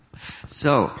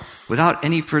So, without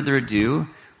any further ado,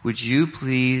 would you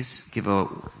please give a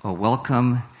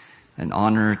welcome and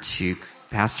honor to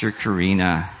Pastor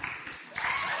Karena.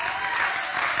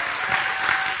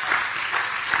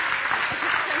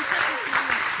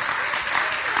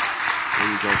 There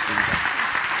you go, Cindy.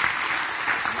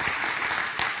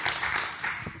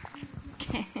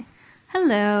 Okay.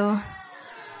 Hello.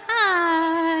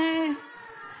 Hi.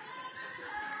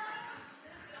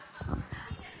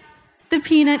 The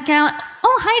peanut gal.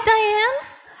 Oh, hi, Diane.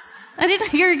 I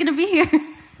didn't know you were going to be here.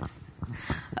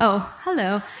 Oh,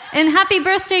 hello. And happy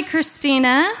birthday,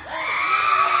 Christina.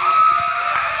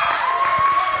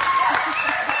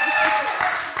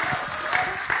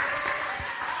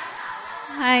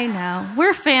 I know.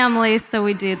 We're family, so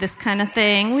we do this kind of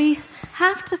thing. We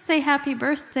have to say happy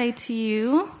birthday to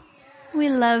you. We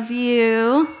love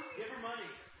you.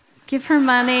 Give her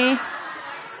money.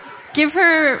 Give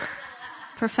her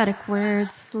prophetic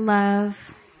words,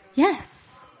 love.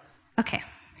 Yes. Okay.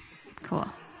 Cool.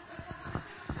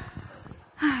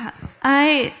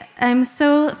 I'm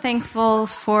so thankful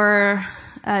for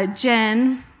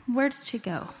Jen. Where did she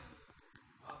go?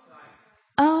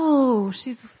 Oh,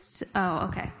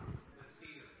 okay.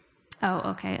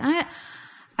 Oh, okay.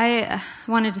 I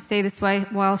wanted to say this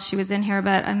while she was in here,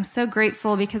 but I'm so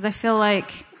grateful because I feel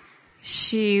like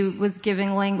she was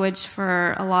giving language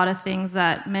for a lot of things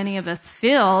that many of us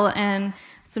feel, and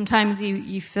sometimes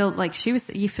you feel like you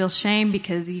feel shame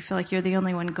because you feel like you're the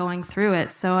only one going through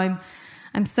it. So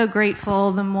I'm so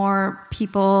grateful the more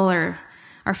people or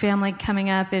our family coming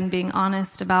up and being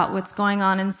honest about what's going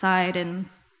on inside, and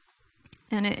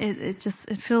it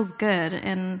feels good.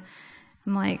 And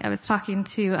I'm like, I was talking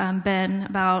to Ben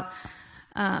about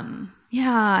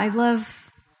I love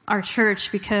our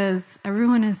church because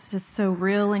everyone is just so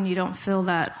real, and you don't feel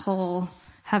that whole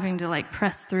having to like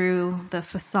press through the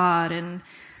facade, and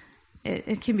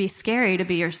it can be scary to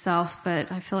be yourself, but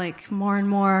I feel like more and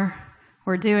more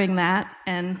we're doing that,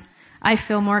 and I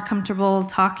feel more comfortable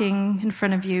talking in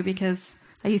front of you because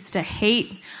I used to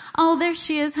hate. Oh, there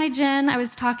she is. Hi, Jen. I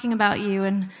was talking about you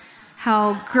and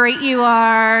how great you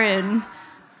are, and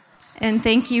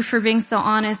thank you for being so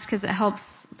honest because it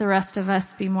helps the rest of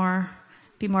us be more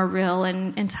real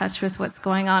and in touch with what's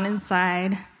going on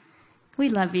inside. We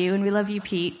love you, and we love you,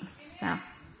 Pete. So,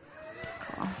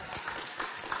 cool.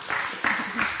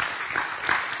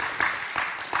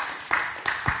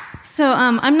 So,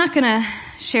 I'm not going to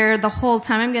share the whole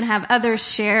time. I'm going to have others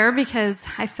share because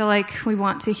I feel like we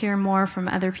want to hear more from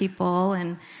other people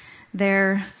and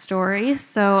their stories.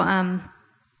 So,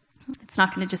 it's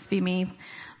not going to just be me.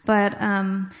 But,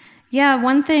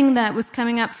 one thing that was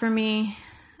coming up for me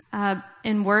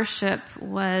in worship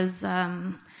was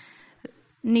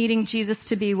needing Jesus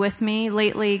to be with me.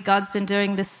 Lately, God's been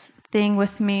doing this thing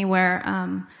with me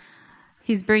where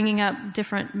He's bringing up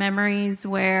different memories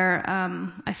where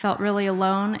I felt really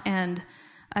alone, and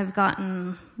I've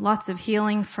gotten lots of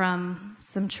healing from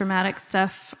some traumatic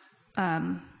stuff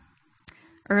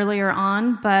earlier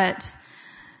on, but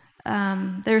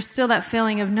there's still that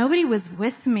feeling of nobody was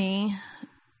with me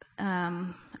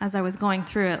as I was going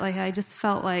through it. Like, I just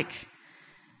felt like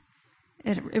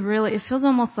it feels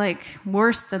almost like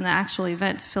worse than the actual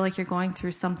event to feel like you're going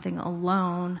through something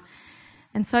alone.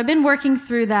 And so I've been working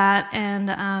through that, and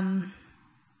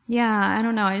I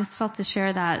don't know, I just felt to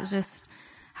share that, just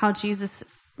how Jesus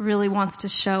really wants to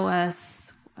show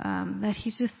us that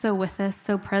He's just so with us,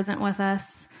 so present with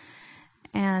us.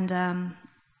 And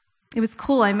it was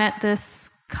cool. I met this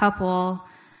couple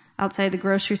outside the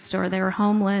grocery store. They were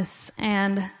homeless,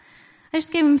 and I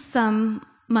just gave them some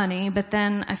money, but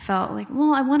then I felt like,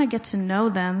 well, I want to get to know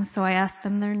them, so I asked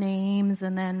them their names,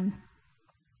 and then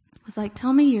I was like,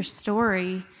 tell me your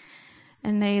story.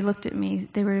 And they looked at me.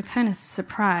 They were kind of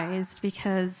surprised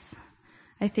because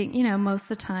I think, most of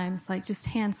the time it's like just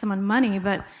hand someone money.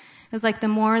 But it was like the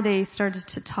more they started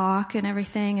to talk and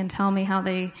everything and tell me how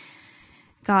they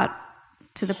got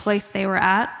to the place they were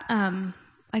at,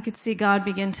 I could see God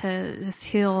begin to just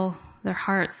heal their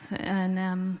hearts. And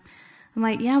I'm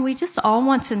like, yeah, we just all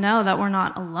want to know that we're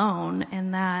not alone,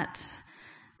 and that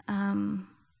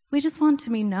we just want to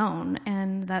be known,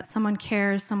 and that someone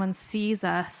cares, someone sees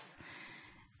us.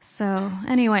 So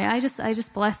anyway, I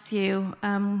just bless you.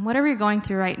 Whatever you're going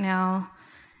through right now,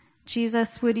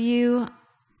 Jesus, would you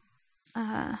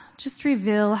just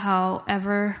reveal how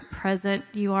ever present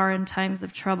you are in times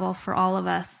of trouble for all of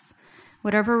us,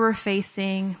 whatever we're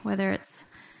facing, whether it's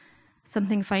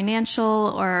something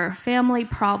financial or family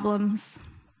problems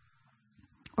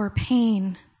or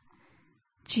pain.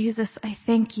 Jesus, I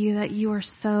thank you that you are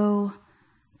so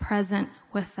present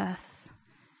with us,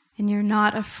 and you're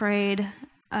not afraid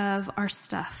of our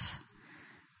stuff.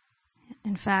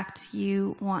 In fact,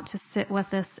 you want to sit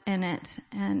with us in it.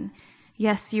 And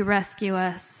yes, you rescue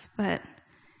us, but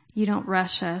you don't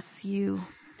rush us. You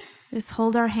just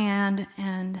hold our hand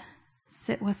and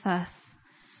sit with us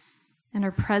and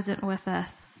are present with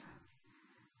us.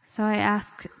 So I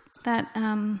ask that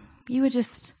you would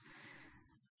just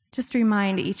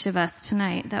remind each of us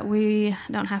tonight that we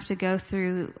don't have to go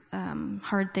through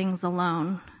hard things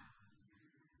alone.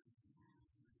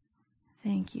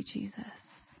 Thank you,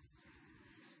 Jesus.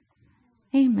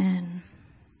 Amen.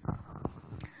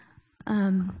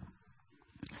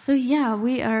 So yeah,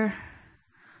 we are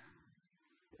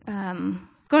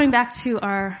going back to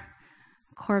our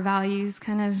core values,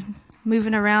 kind of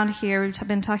moving around here. We've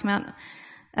been talking about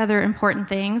other important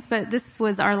things, but this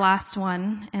was our last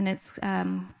one, and it's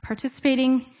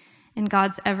participating in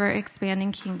God's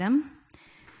ever-expanding kingdom.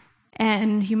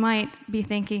 And you might be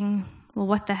thinking, well,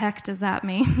 what the heck does that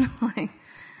mean? Like,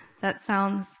 that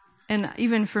sounds, and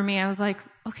even for me, I was like,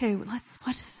 okay,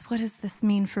 what does this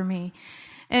mean for me?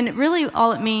 And really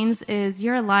all it means is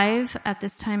you're alive at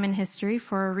this time in history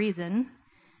for a reason.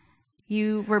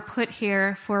 You were put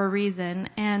here for a reason.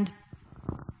 And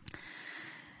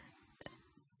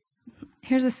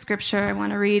here's a scripture I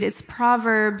want to read. It's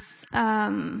Proverbs, you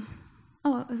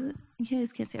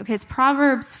guys can't see. Okay, it's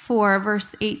Proverbs 4,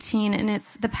 verse 18, and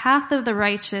it's, the path of the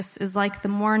righteous is like the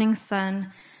morning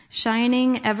sun,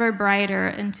 shining ever brighter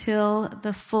until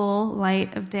the full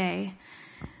light of day.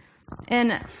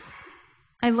 And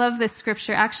I love this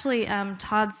scripture. Actually,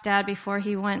 Todd's dad, before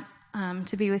he went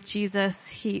to be with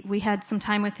Jesus, we had some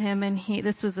time with him, and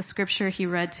this was the scripture he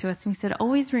read to us, and he said,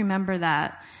 always remember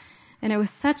that. And it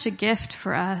was such a gift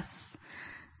for us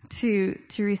to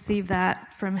receive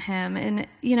that from him. And,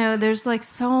 there's like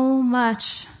so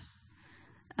much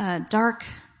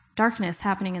darkness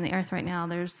happening in the earth right now.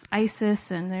 There's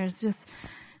ISIS, and there's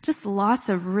just lots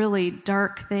of really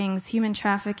dark things, human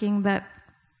trafficking, but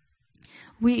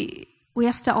we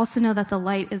have to also know that the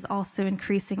light is also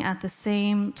increasing at the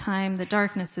same time the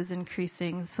darkness is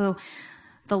increasing. So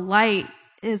the light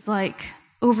is like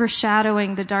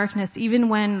overshadowing the darkness, even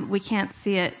when we can't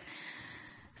see it.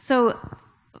 So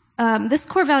this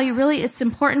core value, really, it's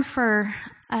important for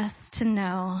us to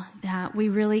know that we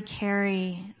really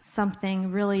carry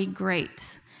something really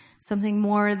great, something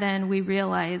more than we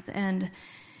realize. And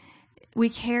we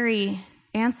carry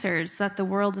answers that the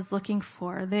world is looking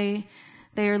for. They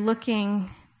are looking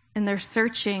and they're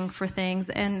searching for things.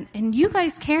 And you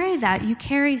guys carry that. You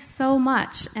carry so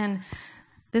much. And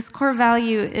this core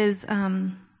value is,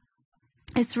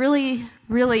 it's really,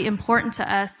 really important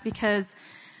to us because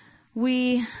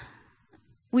we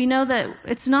know that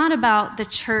it's not about the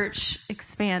church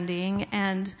expanding,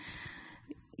 and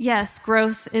yes,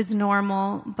 growth is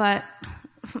normal, but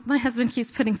my husband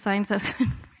keeps putting signs up.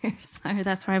 Sorry,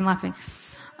 that's why I'm laughing.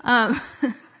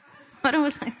 What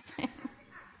was I saying?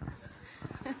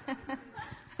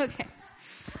 Okay.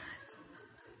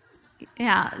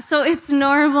 Yeah, so it's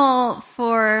normal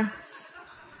for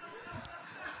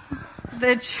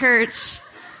the church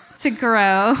to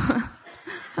grow,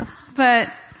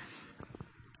 but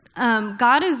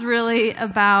God is really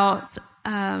about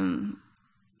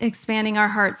expanding our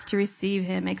hearts to receive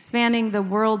Him, expanding the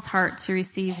world's heart to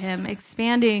receive Him,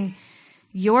 expanding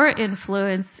your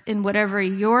influence in whatever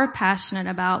you're passionate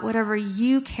about, whatever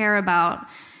you care about.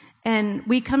 And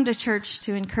we come to church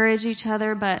to encourage each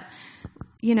other, but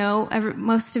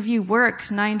most of you work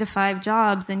 9-to-5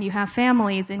 jobs, and you have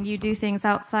families, and you do things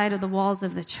outside of the walls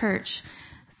of the church.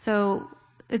 So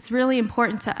it's really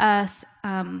important to us,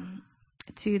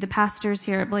 to the pastors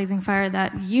here at Blazing Fire,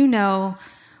 that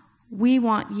we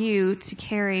want you to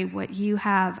carry what you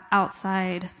have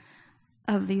outside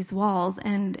of these walls,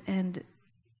 and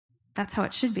that's how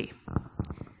it should be.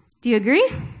 Do you agree?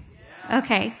 Yeah.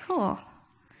 Okay, cool.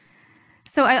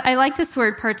 So I like this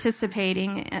word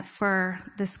participating for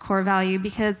this core value,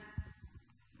 because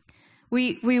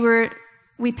we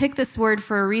picked this word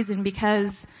for a reason,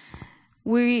 because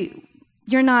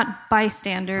you're not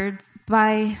bystanders.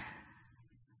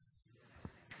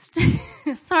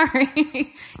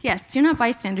 Sorry. Yes, you're not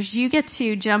bystanders. You get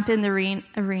to jump in the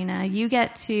arena. You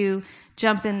get to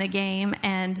jump in the game,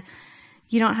 and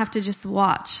you don't have to just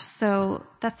watch. So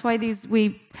that's why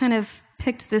we kind of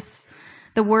picked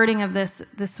the wording of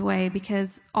this way,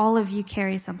 because all of you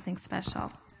carry something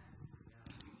special.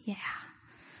 Yeah.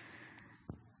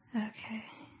 Okay.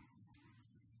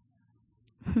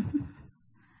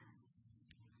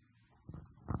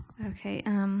 Okay.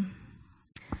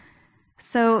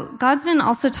 So God's been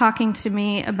also talking to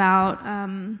me about,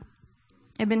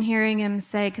 I've been hearing Him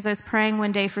say, because I was praying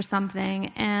one day for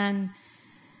something, and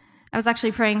I was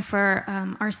actually praying for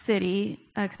our city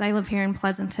because I live here in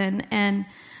Pleasanton, and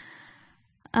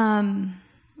I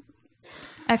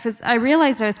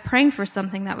realized I was praying for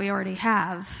something that we already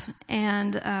have,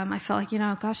 and I felt like,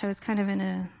 gosh, I was kind of in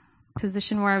a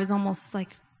position where I was almost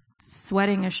like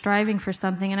sweating or striving for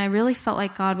something, and I really felt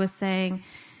like God was saying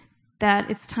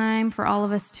that it's time for all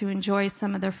of us to enjoy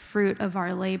some of the fruit of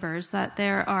our labors, that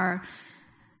there are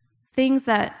things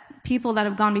that people that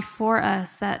have gone before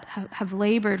us that have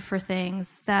labored for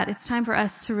things, that it's time for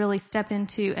us to really step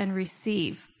into and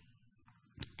receive.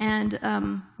 And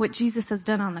what Jesus has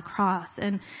done on the cross.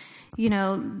 And,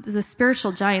 the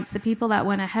spiritual giants, the people that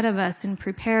went ahead of us and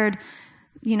prepared,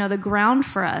 the ground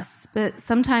for us. But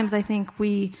sometimes I think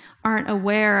we aren't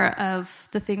aware of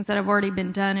the things that have already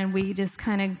been done, and we just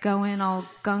kind of go in all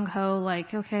gung-ho,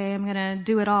 like, okay, I'm going to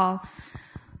do it all.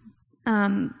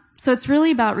 So it's really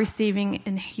about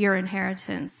receiving your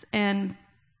inheritance. And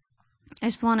I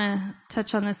just want to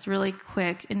touch on this really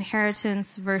quick,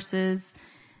 inheritance versus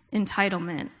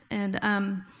entitlement.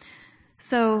 And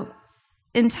so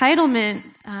entitlement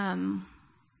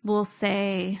will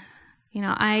say,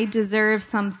 I deserve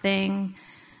something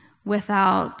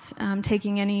without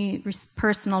taking any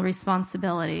personal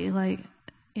responsibility. Like,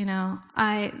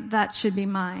 that should be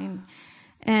mine.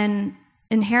 And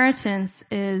inheritance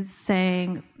is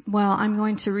saying, well, I'm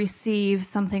going to receive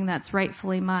something that's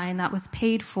rightfully mine, that was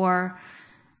paid for,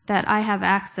 that I have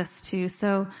access to.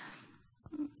 So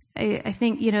I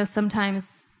think,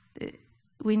 sometimes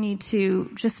we need to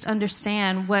just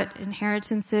understand what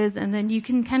inheritance is, and then you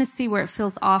can kind of see where it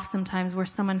feels off sometimes, where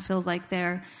someone feels like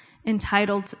they're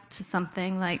entitled to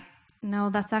something, like,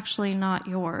 no, that's actually not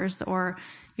yours, or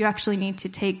you actually need to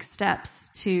take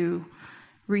steps to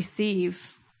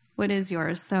receive what is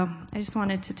yours. So I just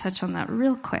wanted to touch on that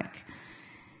real quick.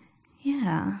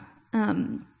 Yeah.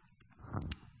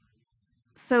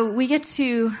 So we get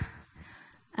to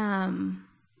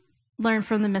learn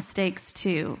from the mistakes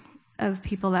too of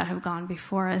people that have gone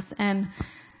before us. And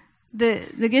the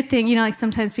good thing, like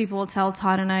sometimes people will tell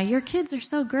Todd and I, your kids are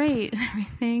so great and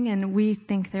everything, and we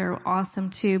think they're awesome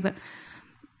too. But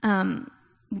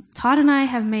Todd and I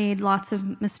have made lots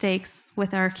of mistakes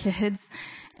with our kids,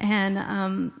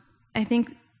 and I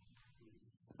think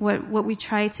what we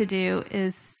try to do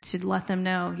is to let them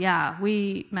know, yeah,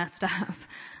 we messed up.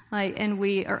 And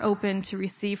we are open to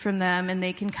receive from them, and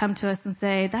they can come to us and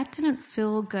say, that didn't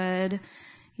feel good.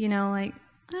 I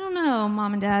don't know,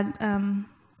 Mom and Dad,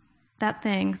 that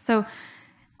thing. So,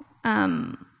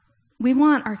 we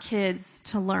want our kids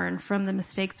to learn from the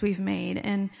mistakes we've made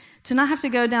and to not have to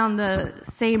go down the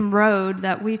same road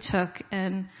that we took.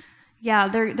 And yeah,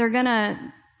 they're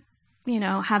gonna,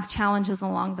 have challenges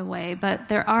along the way, but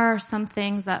there are some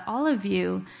things that all of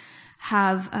you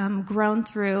have grown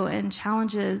through, and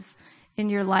challenges in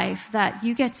your life that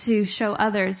you get to show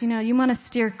others. You want to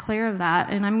steer clear of that,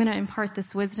 and I'm going to impart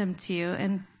this wisdom to you.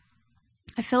 And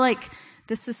I feel like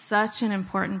this is such an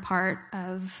important part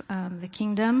of the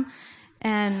kingdom,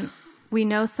 and we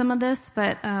know some of this,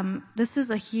 but this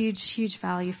is a huge, huge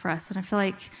value for us, and I feel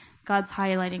like God's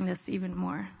highlighting this even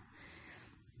more.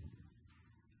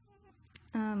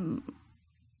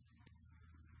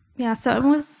 So I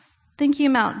was thinking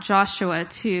about Joshua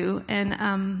too, and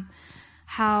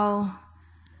how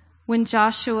when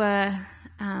Joshua,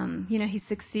 he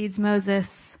succeeds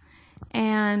Moses,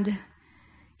 and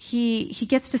he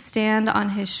gets to stand on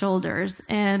his shoulders,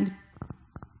 and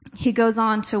he goes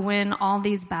on to win all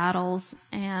these battles,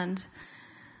 and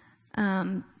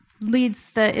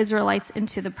leads the Israelites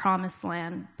into the promised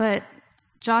land. But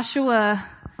Joshua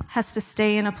has to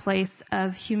stay in a place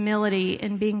of humility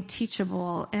and being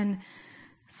teachable. And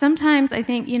sometimes I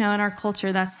think, in our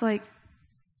culture, that's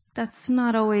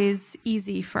not always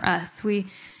easy for us. We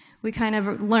kind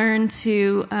of learn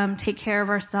to take care of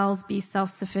ourselves, be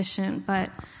self-sufficient, but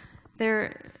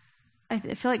I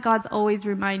feel like God's always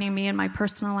reminding me in my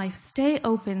personal life, stay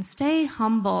open, stay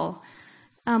humble,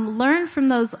 learn from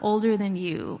those older than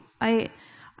you.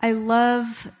 I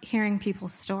love hearing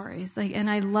people's stories, and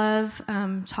I love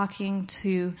talking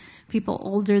to people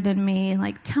older than me.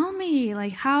 Tell me,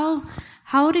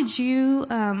 how did you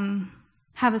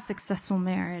have a successful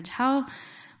marriage?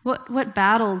 What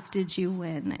battles did you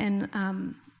win? And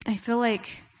I feel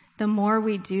like the more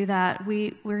we do that,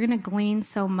 we're going to glean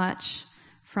so much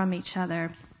from each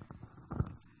other.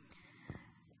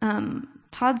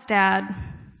 Todd's dad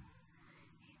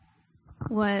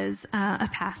was a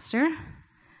pastor,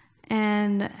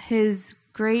 and his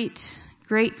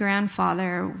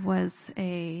great-great-grandfather was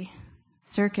a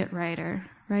circuit rider,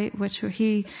 right?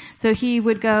 So he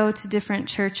would go to different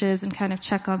churches and kind of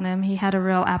check on them. He had a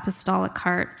real apostolic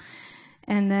heart.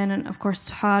 And then, of course,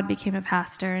 Todd became a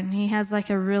pastor, and he has like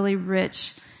a really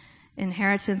rich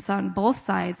inheritance on both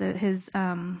sides. His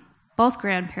both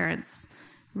grandparents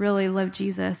really love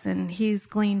Jesus, and he's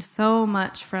gleaned so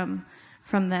much from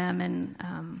them,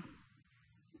 and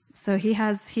so he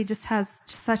just has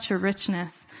such a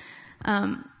richness.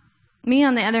 Me,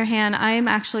 on the other hand, I am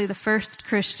actually the first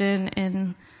Christian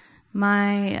in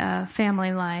my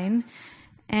family line,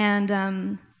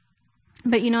 and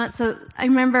but you know what? So I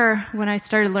remember when I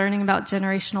started learning about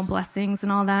generational blessings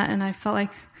and all that, and I felt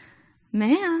like,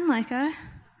 man, like I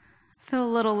feel a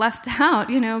little left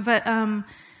out, you know. But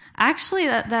actually,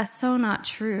 that's so not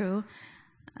true.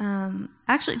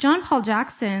 Actually, John Paul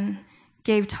Jackson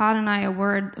gave Todd and I a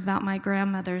word about my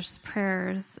grandmother's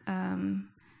prayers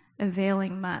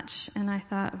availing much, and I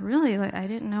thought, really, like, I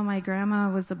didn't know my grandma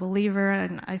was a believer,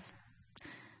 and I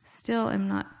still am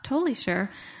not totally sure.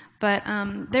 But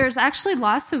there's actually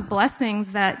lots of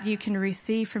blessings that you can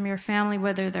receive from your family,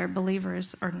 whether they're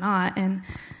believers or not. And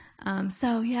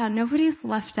so, yeah, nobody's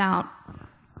left out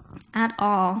at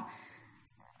all.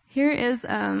 Here is,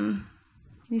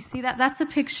 you see that? That's a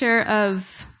picture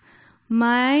of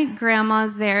my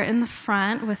grandma's there in the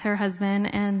front with her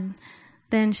husband, and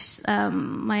then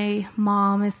my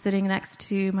mom is sitting next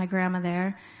to my grandma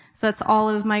there. So that's all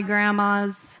of my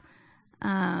grandma's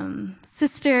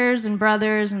sisters and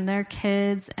brothers and their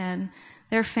kids and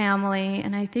their family,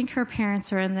 and I think her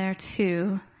parents are in there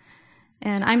too.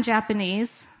 And I'm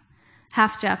Japanese,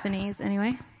 half Japanese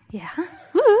anyway. Yeah.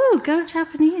 Woo! Go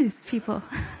Japanese people.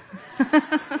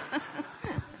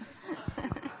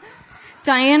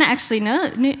 Diane actually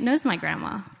knows my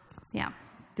grandma. Yeah,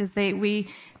 because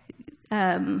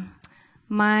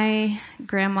my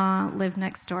grandma lived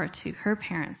next door to her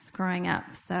parents growing up.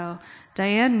 So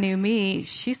Diane knew me.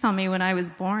 She saw me when I was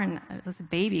born. I was a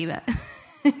baby, but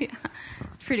yeah,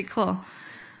 it's pretty cool.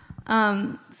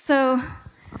 So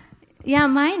yeah,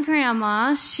 my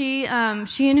grandma, she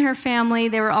and her family,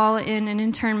 they were all in an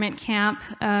internment camp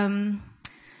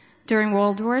during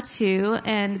World War II,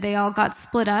 and they all got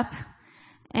split up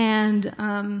and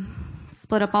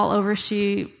split up all over.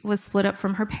 She was split up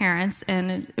from her parents,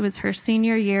 and it was her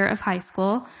senior year of high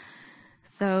school.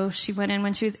 So she went in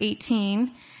when she was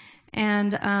 18.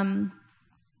 And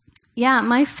yeah,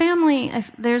 my family,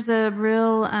 there's a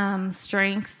real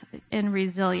strength and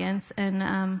resilience.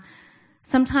 And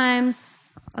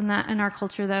sometimes in our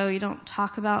culture, though, you don't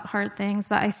talk about hard things,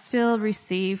 but I still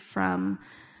receive from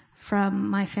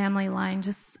my family line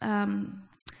just a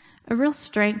real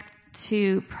strength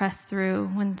to press through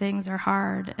when things are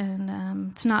hard,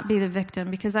 and to not be the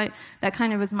victim, because that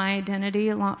kind of was my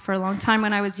identity for a long time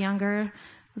when I was younger. I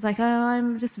was like, oh,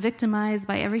 I'm just victimized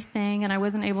by everything, and I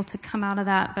wasn't able to come out of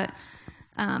that. But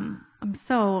I'm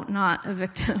so not a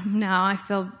victim now. I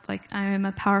feel like I am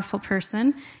a powerful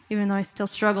person, even though I still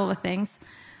struggle with things.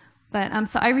 But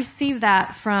so I received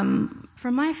that from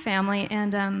my family,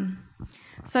 and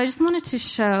so I just wanted to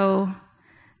show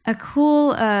a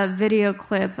cool video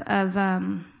clip of,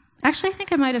 actually I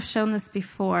think I might have shown this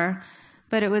before,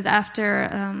 but it was after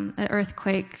an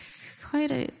earthquake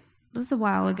it was a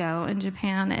while ago in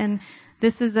Japan, and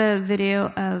this is a video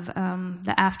of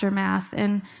the aftermath.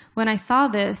 And when I saw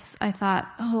this, I thought,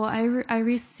 oh, I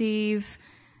receive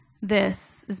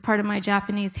this as part of my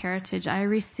Japanese heritage. I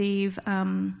receive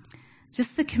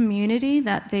just the community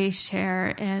that they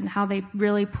share and how they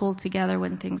really pull together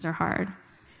when things are hard.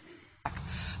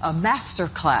 A master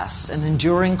class in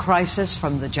enduring crisis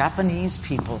from the Japanese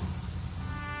people.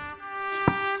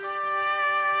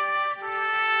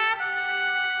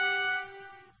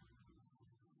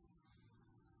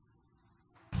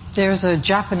 There's a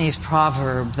Japanese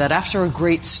proverb that after a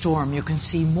great storm, you can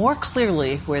see more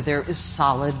clearly where there is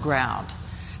solid ground.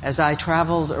 As I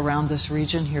traveled around this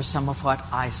region, here's some of what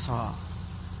I saw.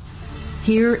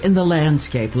 Here in the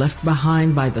landscape left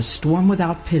behind by the storm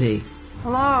without pity,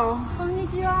 hello.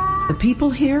 The people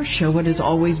here show what has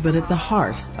always been at the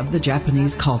heart of the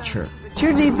Japanese culture.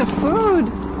 You need the food.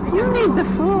 You need the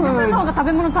food.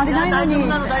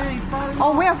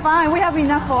 Oh, we're fine. We have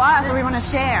enough for us, so we want to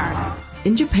share.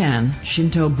 In Japan,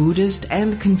 Shinto, Buddhist,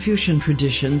 and Confucian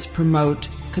traditions promote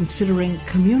considering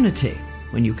community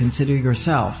when you consider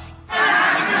yourself.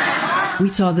 We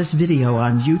saw this video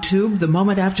on YouTube the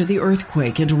moment after the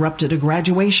earthquake interrupted a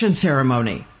graduation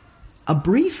ceremony. A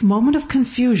brief moment of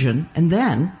confusion, and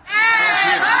then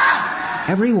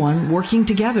everyone working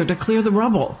together to clear the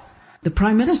rubble. The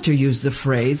Prime Minister used the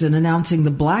phrase in announcing the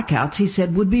blackouts he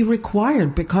said would be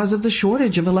required because of the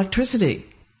shortage of electricity.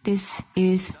 This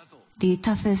is the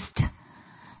toughest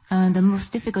and the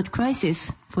most difficult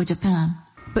crisis for Japan.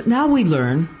 But now we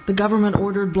learn the government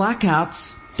ordered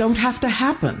blackouts don't have to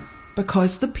happen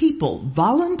because the people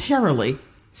voluntarily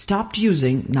stopped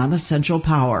using non-essential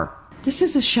power. This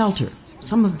is a shelter.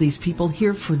 Some of these people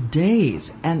here for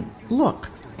days. And look.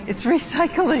 It's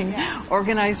recycling,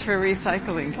 organized for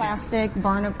recycling. Plastic,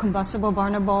 combustible,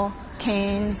 burnable,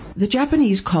 canes. The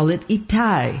Japanese call it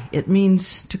itai. It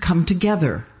means to come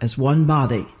together as one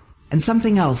body. And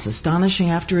something else astonishing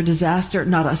after a disaster,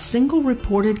 not a single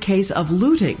reported case of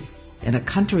looting in a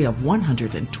country of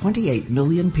 128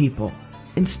 million people.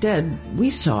 Instead, we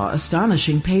saw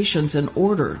astonishing patience and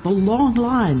order, the long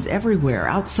lines everywhere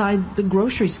outside the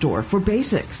grocery store for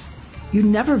basics. You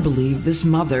never believe this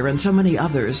mother and so many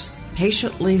others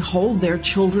patiently hold their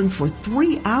children for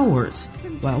 3 hours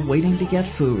while waiting to get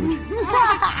food.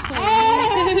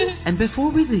 And before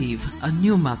we leave, a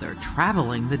new mother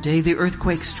traveling the day the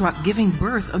earthquake struck, giving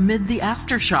birth amid the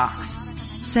aftershocks,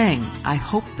 saying, "I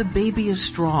hope the baby is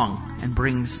strong and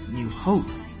brings new hope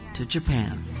to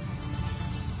Japan."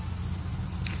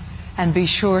 And be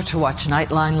sure to watch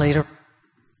Nightline later.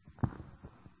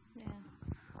 Yeah.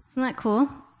 Isn't that cool?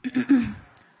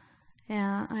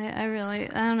 Yeah, I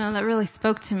don't know, that really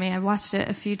spoke to me. I watched it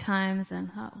a few times and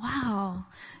thought, wow.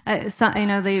 I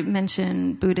know they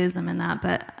mention Buddhism in that,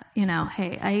 but,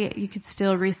 hey, you could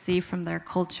still receive from their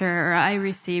culture, or I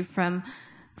receive from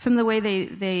the way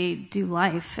they do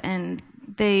life, and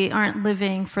they aren't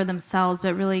living for themselves,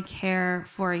 but really care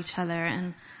for each other.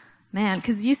 And man,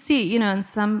 because you see, and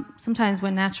sometimes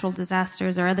when natural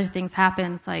disasters or other things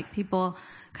happen, it's like people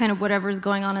kind of whatever's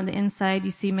going on the inside,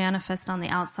 you see manifest on the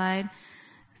outside.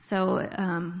 So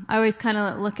I always kind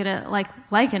of look at it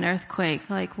like an earthquake,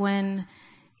 like when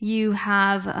you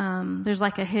have there's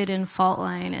like a hidden fault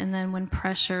line, and then when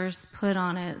pressure's put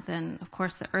on it, then of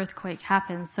course the earthquake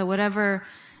happens. So whatever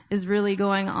is really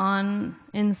going on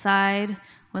inside,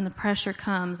 when the pressure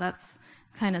comes, that's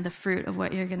kind of the fruit of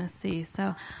what you're going to see.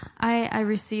 So I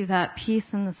receive that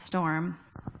peace in the storm.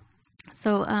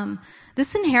 So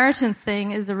this inheritance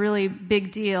thing is a really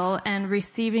big deal, and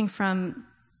receiving from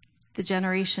the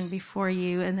generation before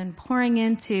you and then pouring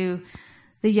into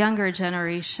the younger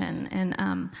generation. And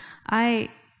I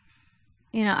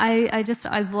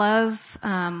love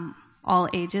all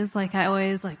ages. Like I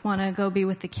always want to go be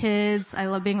with the kids. I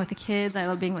love being with the kids. I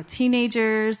love being with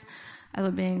teenagers. I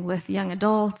love being with young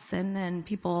adults, and then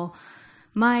people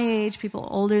my age, people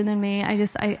older than me.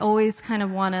 I always kind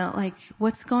of want to,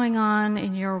 what's going on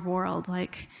in your world?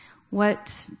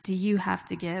 What do you have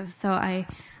to give? So I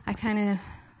kind of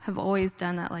have always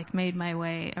done that, made my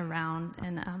way around,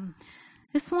 and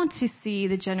just want to see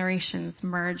the generations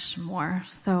merge more.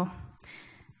 So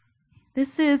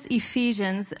this is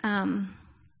Ephesians 1,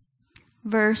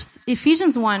 verse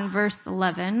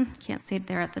 11. Can't see it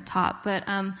there at the top, but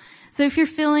so if you're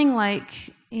feeling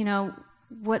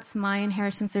what's my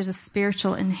inheritance? There's a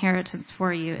spiritual inheritance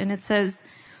for you. And it says,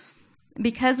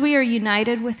 because we are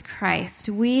united with Christ,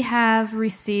 we have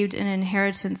received an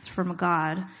inheritance from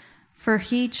God. For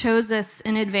he chose us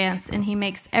in advance, and he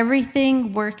makes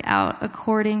everything work out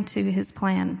according to his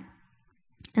plan.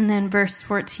 And then verse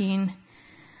 14,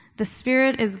 the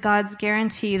Spirit is God's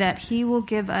guarantee that he will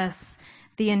give us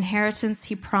the inheritance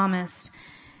he promised,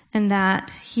 and that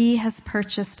he has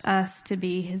purchased us to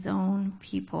be his own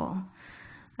people.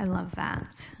 I love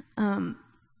that.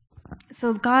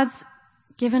 So God's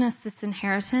given us this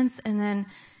inheritance,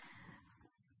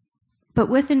 but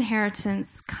with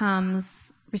inheritance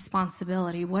comes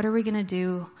responsibility. What are we going to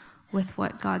do with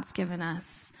what God's given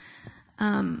us?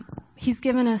 He's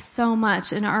given us so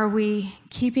much, and are we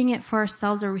keeping it for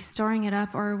ourselves? Are we storing it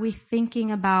up? Or are we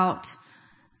thinking about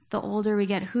the older we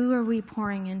get, who are we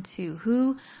pouring into?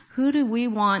 Who do we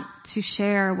want to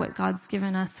share what God's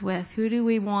given us with? Who do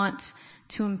we want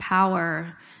to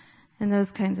empower? And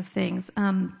those kinds of things.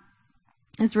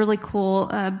 It's really cool.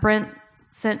 Brent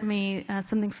sent me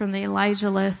something from the Elijah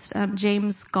list,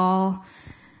 James Gall,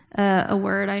 a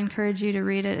word. I encourage you to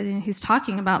read it. And he's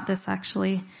talking about this,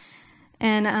 actually.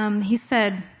 And he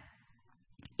said,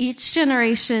 each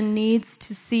generation needs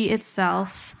to see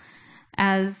itself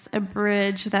as a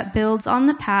bridge that builds on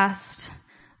the past,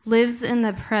 lives in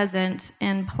the present,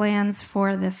 and plans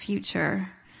for the future.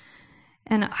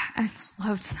 And I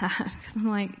loved that, because I'm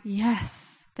like,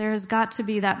 yes, there's got to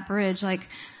be that bridge.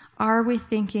 Are we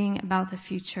thinking about the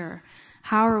future?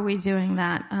 How are we doing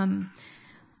that?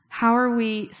 How are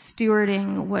we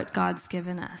stewarding what God's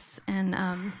given us? And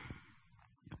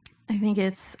I think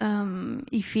it's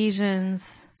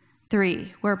Ephesians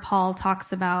 3, where Paul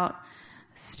talks about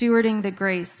stewarding the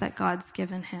grace that God's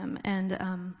given him, and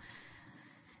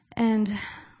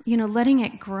letting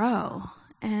it grow.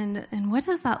 And what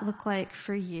does that look like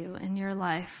for you in your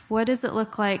life? What does it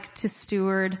look like to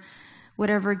steward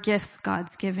whatever gifts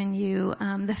God's given you,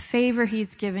 the favor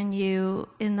he's given you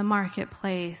in the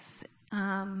marketplace,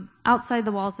 outside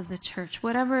the walls of the church,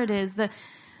 whatever it is,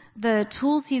 the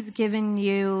tools he's given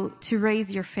you to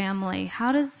raise your family?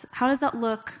 How does that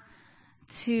look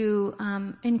to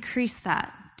increase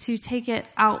that, to take it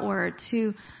outward,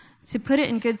 to put it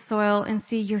in good soil and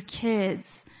see your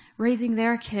kids raising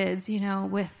their kids,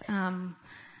 with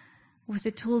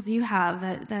the tools you have,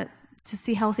 that to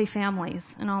see healthy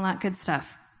families and all that good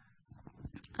stuff.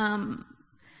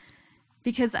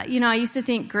 Because I used to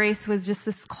think grace was just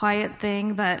this quiet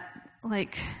thing, but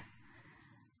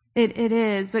it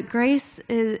is. But grace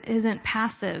isn't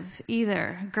passive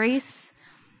either. Grace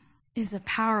is a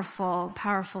powerful,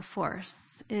 powerful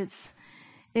force.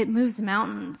 It moves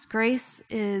mountains. Grace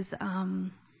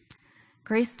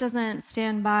doesn't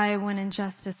stand by when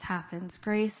injustice happens.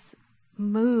 Grace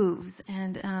moves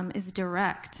and is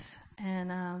direct.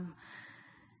 And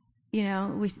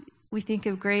we think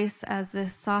of grace as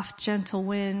this soft, gentle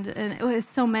wind, and it's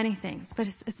so many things, but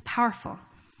it's powerful.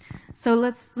 So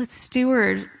let's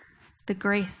steward the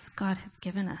grace God has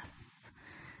given us.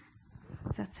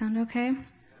 Does that sound okay?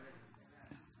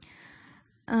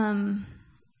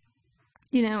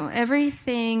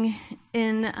 Everything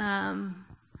in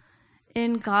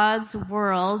God's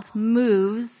world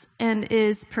moves and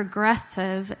is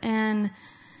progressive, and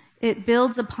it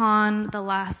builds upon the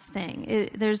last thing.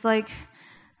 There's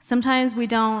sometimes we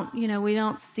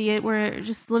don't see it. We're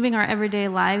just living our everyday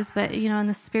lives, but in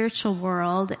the spiritual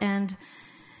world and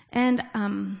in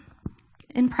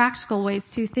practical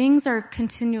ways too, things are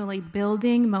continually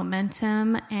building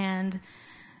momentum and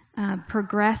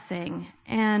progressing,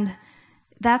 and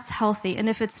that's healthy. And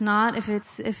if it's not,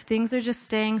 if things are just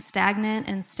staying stagnant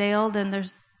and stale, then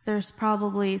there's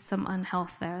probably some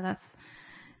unhealth there. That's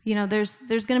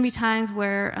there's going to be times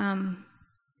where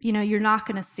you're not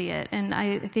going to see it, and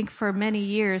I think for many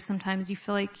years sometimes you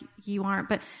feel like you aren't,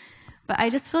 but I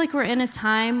just feel like we're in a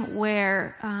time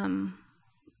where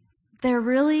there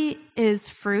really is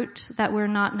fruit that we're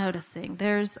not noticing.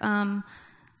 There's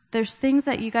things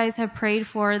that you guys have prayed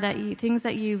for, things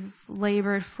that you've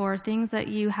labored for, things that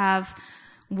you have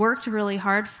worked really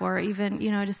hard for, even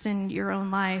just in your own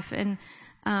life, and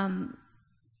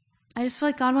I just feel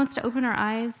like God wants to open our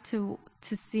eyes to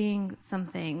seeing some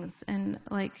things, and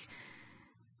like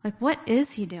what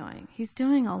is he doing? He's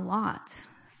doing a lot.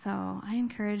 So I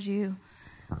encourage you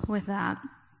with that.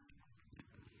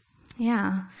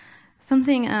 Yeah.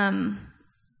 Something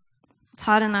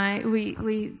Todd and I,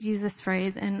 we use this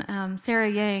phrase, and Sarah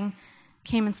Yang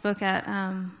came and spoke at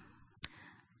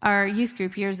our youth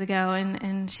group years ago,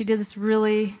 and she did this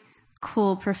really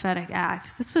cool prophetic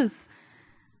act. This was,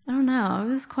 I don't know, it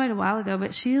was quite a while ago,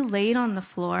 but she laid on the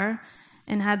floor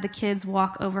and had the kids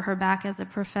walk over her back as a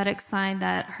prophetic sign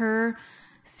that her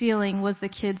ceiling was the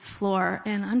kids' floor.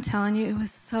 And I'm telling you, it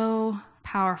was so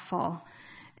powerful.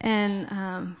 And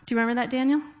do you remember that,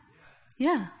 Daniel?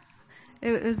 Yeah.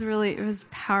 It was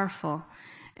powerful.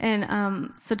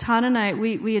 And so Todd and I,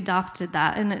 we adopted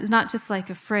that. And it's not just like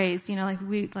a phrase, you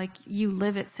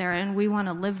live it, Sarah, and we want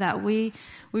to live that. We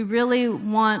really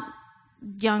want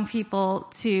young people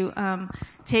to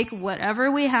take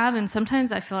whatever we have, and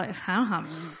sometimes I feel like I don't have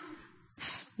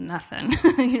nothing.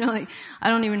 I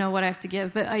don't even know what I have to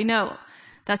give, but I know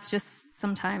that's just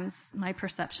sometimes my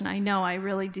perception. I know I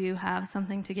really do have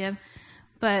something to give,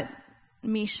 but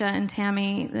Misha and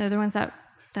Tammy, the other ones that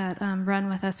run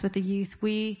with us with the youth,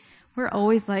 we're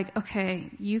always like, okay,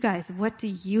 you guys, what do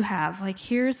you have?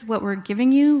 Here's what we're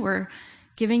giving you. We're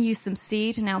giving you some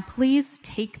seed. Now, please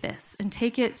take this and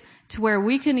take it to where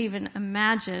we can even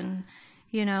imagine,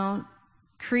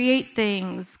 create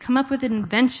things, come up with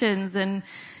inventions, and,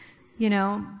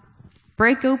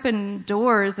 break open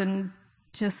doors and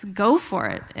just go for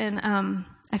it. And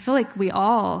I feel like we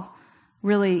all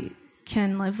really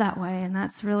can live that way, and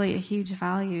that's really a huge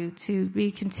value to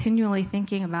be continually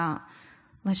thinking about.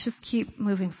 Let's just keep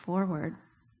moving forward,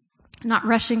 not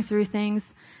rushing through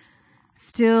things,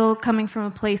 still coming from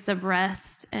a place of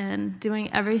rest and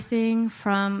doing everything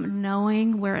from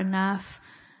knowing we're enough,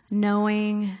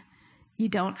 knowing you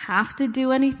don't have to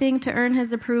do anything to earn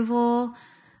his approval.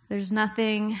 There's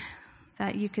nothing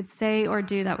that you could say or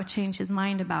do that would change his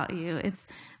mind about you. It's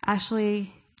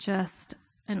actually just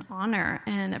an honor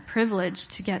and a privilege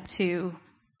to get to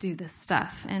do this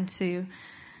stuff and to,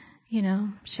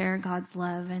 share God's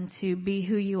love and to be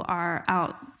who you are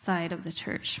outside of the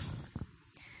church.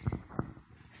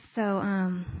 So,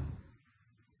 I'm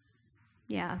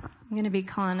going to be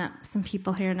calling up some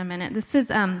people here in a minute. This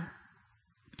is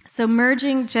So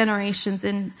merging generations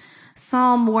in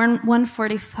Psalm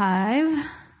 145,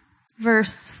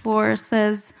 verse 4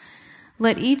 says,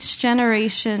 "Let each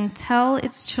generation tell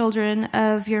its children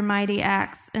of your mighty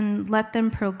acts, and let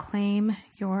them proclaim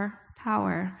your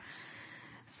power."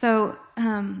 So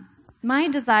my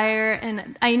desire,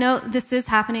 and I know this is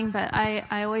happening, but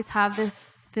I always have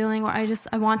this feeling where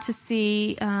I want to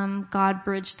see God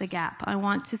bridge the gap. I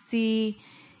want to see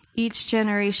each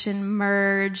generation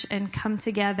merge and come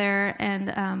together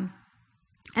and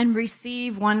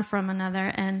receive one from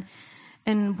another.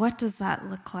 And what does that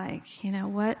look like? You know,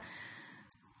 what,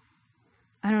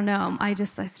 I don't know. I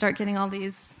start getting all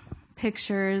these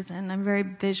pictures, and I'm very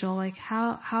visual. Like,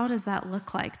 how does that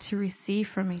look like to receive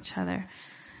from each other?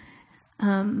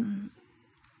 So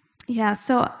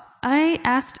I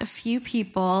asked a few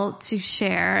people to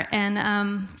share,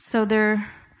 and so they're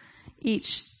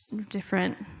each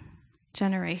different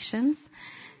generations,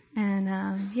 and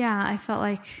I felt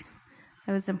like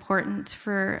it was important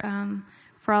for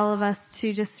all of us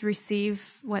to just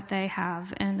receive what they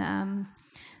have. And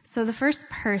so the first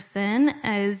person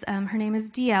is her name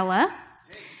is Diella,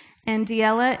 and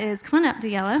Diella is, come on up,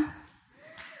 Diella.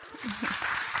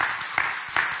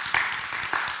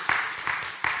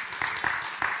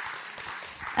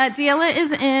 Diella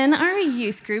is in our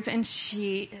youth group, and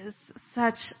she is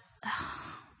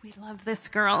we love this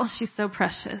girl. She's so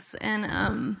precious.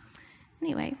 And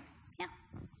anyway, yeah.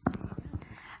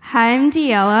 Hi, I'm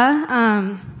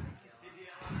Diella.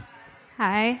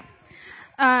 Hi.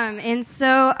 And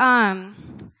so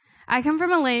I come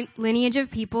from a lineage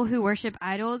of people who worship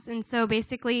idols, and so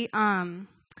basically I'm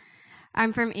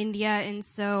from India, and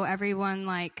so everyone,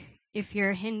 like, if you're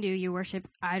a Hindu, you worship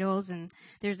idols, and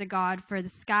there's a god for the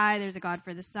sky, there's a god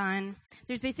for the sun.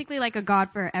 There's basically like a god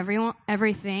for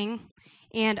everything.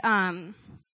 And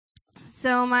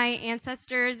so my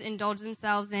ancestors indulged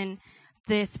themselves in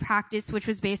this practice, which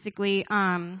was basically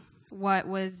what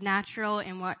was natural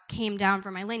and what came down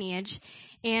from my lineage.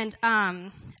 And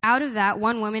out of that,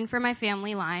 one woman from my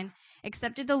family line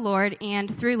accepted the Lord,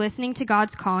 and through listening to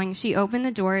God's calling, she opened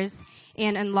the doors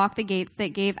and unlocked the gates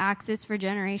that gave access for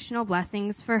generational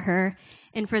blessings for her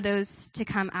and for those to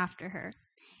come after her.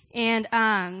 And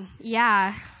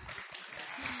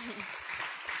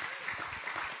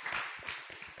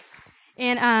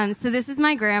And so this is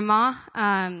my grandma.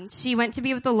 She went to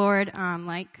be with the Lord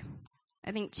I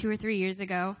think 2 or 3 years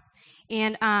ago.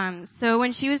 And so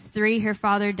when she was 3, her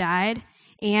father died,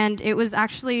 and it was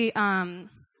actually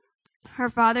her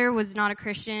father was not a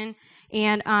Christian,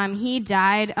 and he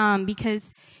died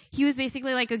because he was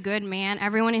basically like a good man.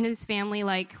 Everyone in his family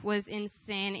was in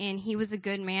sin, and he was a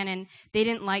good man, and they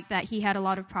didn't like that he had a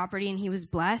lot of property and he was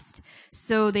blessed.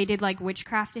 So they did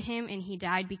witchcraft to him, and he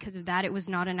died because of that. It was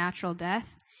not a natural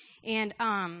death. And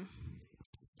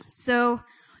so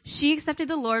she accepted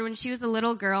the Lord when she was a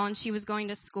little girl, and she was going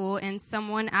to school, and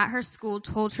someone at her school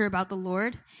told her about the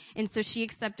Lord, and so she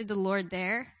accepted the Lord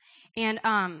there. And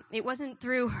it wasn't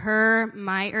through her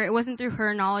might, or it wasn't through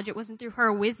her knowledge, it wasn't through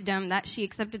her wisdom that she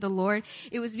accepted the Lord.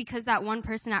 It was because that one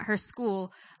person at her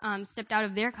school stepped out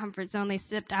of their comfort zone. They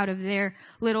stepped out of their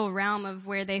little realm of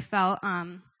where they felt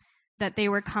that they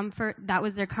were that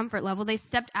was their comfort level. They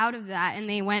stepped out of that, and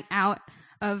they went out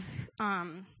of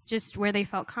just where they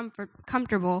felt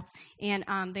comfortable,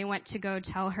 and they went to go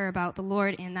tell her about the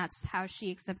Lord, and that's how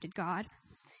she accepted God.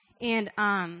 And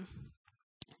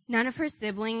none of her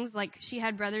siblings, she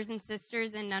had brothers and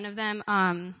sisters, and none of them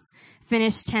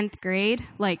finished 10th grade.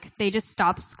 They just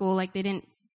stopped school, they didn't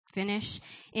finish.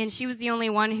 And she was the only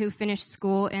one who finished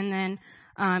school, and then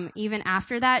even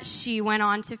after that, she went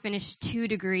on to finish 2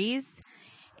 degrees.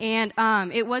 And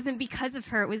it wasn't because of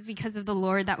her, it was because of the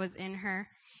Lord that was in her.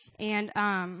 And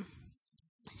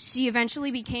she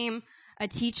eventually became a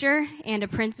teacher and a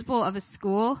principal of a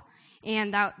school,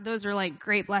 and those were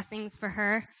great blessings for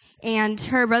her. And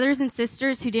her brothers and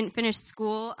sisters who didn't finish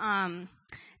school,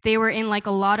 they were in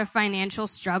a lot of financial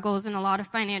struggles and a lot of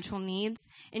financial needs,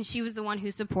 and she was the one who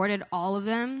supported all of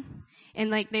them.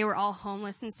 And they were all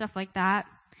homeless and stuff like that.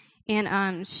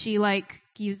 And she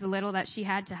used the little that she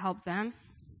had to help them.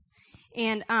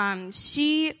 And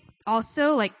she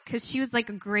also because she was a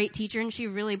great teacher, and she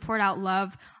really poured out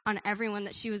love on everyone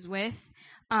that she was with.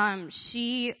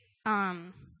 She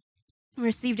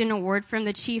received an award from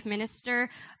the chief minister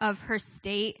of her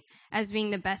state as being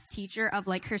the best teacher of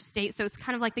her state. So it's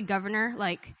kind of like the governor,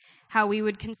 how we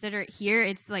would consider it here.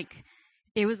 It's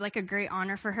it was a great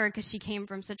honor for her because she came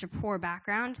from such a poor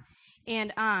background.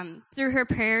 And through her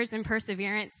prayers and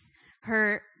perseverance,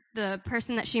 the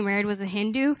person that she married was a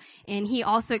Hindu, and he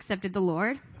also accepted the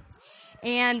Lord.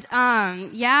 And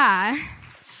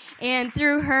And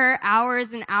through her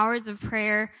hours and hours of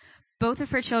prayer, both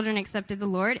of her children accepted the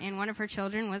Lord, and one of her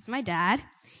children was my dad.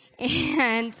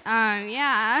 And,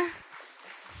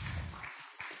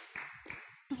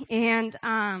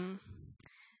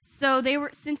 so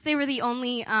since they were the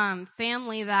only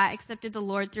family that accepted the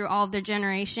Lord through all of their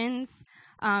generations,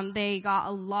 they got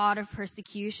a lot of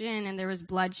persecution, and there was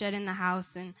bloodshed in the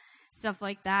house and stuff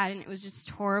like that, and it was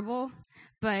just horrible.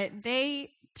 But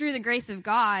through the grace of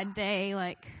God,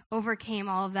 they overcame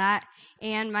all of that.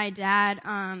 And my dad,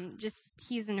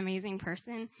 he's an amazing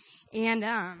person, and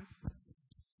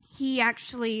he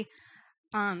actually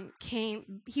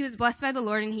he was blessed by the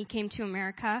Lord, and he came to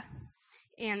America.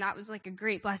 And that was a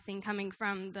great blessing coming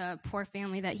from the poor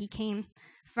family that he came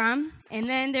from. And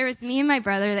then there was me and my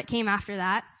brother that came after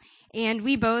that. And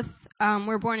we both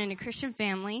were born in a Christian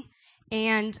family.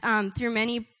 And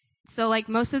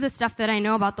most of the stuff that I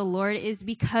know about the Lord is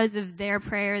because of their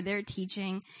prayer, their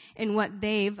teaching, and what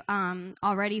they've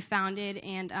already founded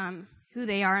and who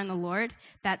they are in the Lord.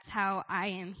 That's how I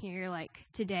am here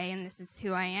today, and this is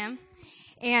who I am.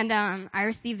 And I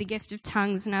received the gift of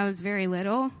tongues when I was very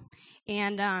little.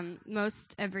 And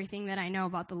most everything that I know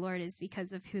about the Lord is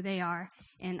because of who they are.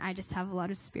 And I just have a lot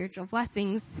of spiritual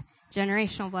blessings,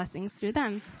 generational blessings through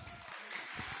them.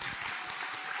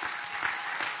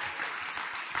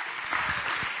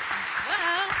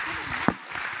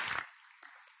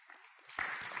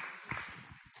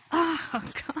 Oh,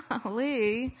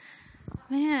 golly.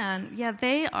 Man, yeah,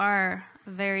 they are a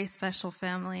very special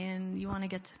family, and you want to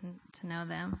get to know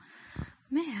them.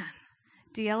 Man.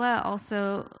 Diela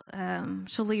also,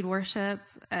 she'll lead worship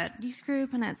at youth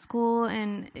group and at school,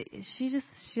 and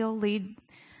she'll lead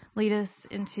us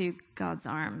into God's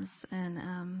arms.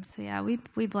 And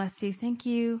we bless you. Thank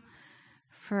you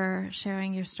for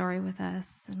sharing your story with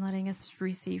us and letting us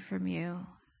receive from you.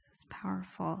 It's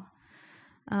powerful.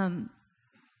 I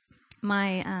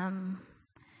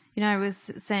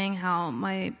was saying how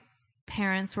my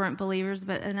parents weren't believers,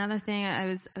 but another thing I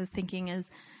was thinking is,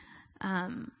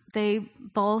 they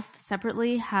both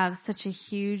separately have such a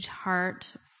huge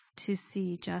heart to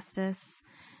see justice.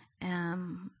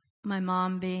 My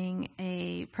mom being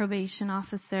a probation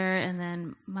officer, and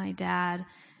then my dad,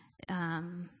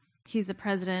 he's the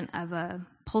president of a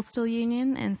postal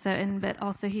union, but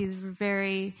also he's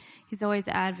always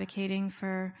advocating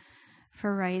for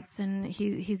rights, and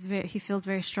he feels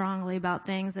very strongly about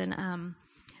things. And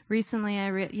recently,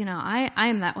 I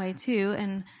am that way too,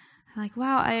 and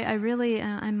wow, I really,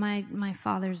 I'm my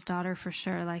father's daughter for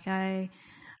sure.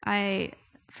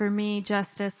 For me,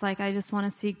 justice, I just want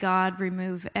to see God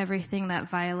remove everything that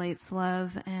violates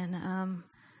love. And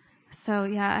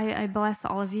I bless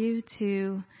all of you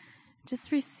to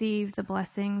just receive the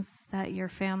blessings that your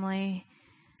family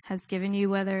has given you,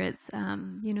 whether it's,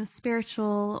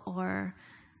 spiritual or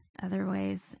other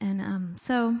ways. And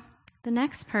so the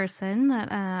next person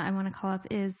that I want to call up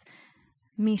is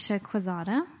Misha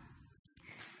Quezada.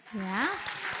 Yeah.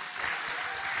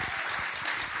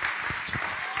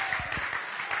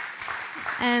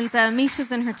 And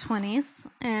Misha's in her 20s,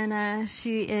 and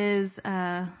she is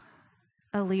a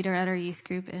leader at our youth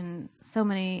group and so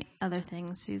many other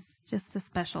things. She's just a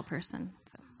special person.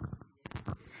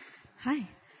 So. Hi.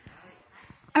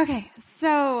 Okay,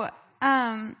 so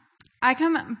I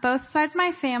come both sides of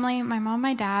my family. My mom and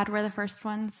my dad were the first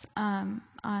ones on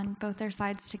both their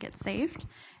sides to get saved.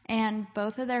 And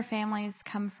both of their families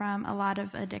come from a lot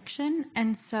of addiction.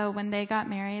 And so when they got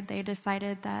married, they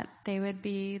decided that they would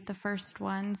be the first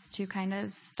ones to kind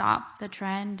of stop the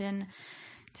trend and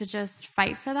to just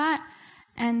fight for that.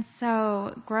 And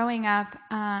so growing up,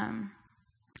 I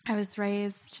was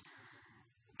raised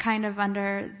kind of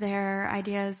under their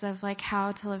ideas of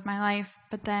how to live my life.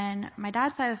 But then my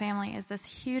dad's side of the family is this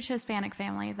huge Hispanic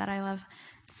family that I love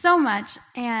so much.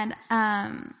 And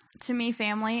to me,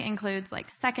 family includes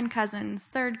second cousins,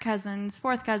 third cousins,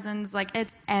 fourth cousins,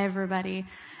 it's everybody.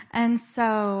 And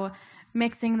so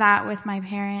mixing that with my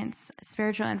parents'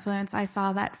 spiritual influence, I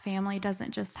saw that family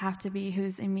doesn't just have to be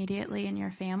who's immediately in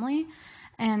your family.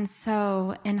 And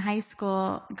so in high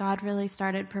school, God really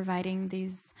started providing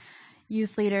these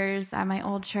youth leaders at my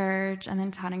old church, and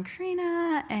then Todd and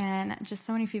Karena, and just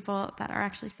so many people that are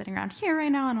actually sitting around here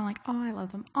right now. And I'm I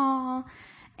love them all.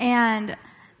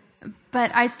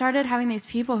 But I started having these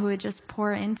people who would just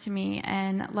pour into me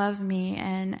and love me.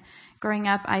 And growing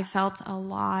up, I felt a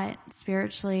lot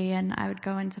spiritually, and I would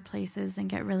go into places and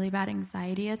get really bad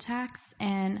anxiety attacks.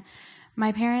 And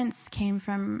my parents came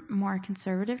from more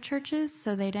conservative churches,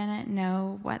 so they didn't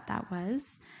know what that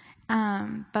was.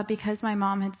 But because my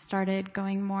mom had started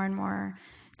going more and more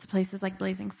to places like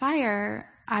Blazing Fire,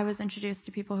 I was introduced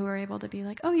to people who were able to be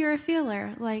like, oh, you're a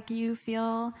feeler. Like, you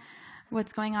feel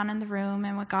what's going on in the room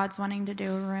and what God's wanting to do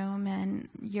in a room, and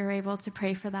you're able to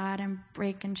pray for that and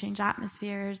break and change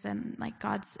atmospheres, and like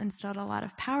God's instilled a lot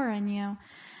of power in you.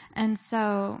 And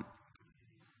so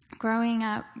growing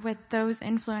up with those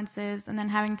influences, and then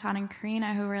having Todd and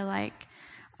Karena who were like,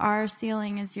 our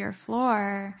ceiling is your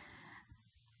floor,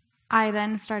 I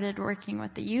then started working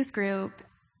with the youth group,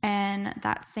 and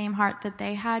that same heart that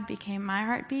they had became my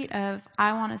heartbeat of,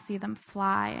 I want to see them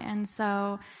fly. And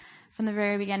so from the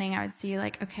very beginning, I would see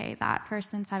like, okay, that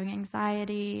person's having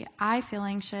anxiety. I feel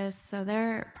anxious, so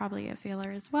they're probably a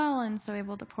feeler as well. And so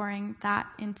able to pouring that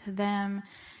into them,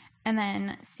 and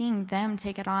then seeing them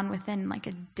take it on within like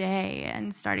a day,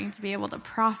 and starting to be able to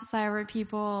prophesy over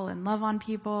people and love on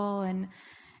people. And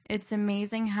it's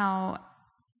amazing how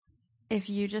if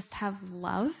you just have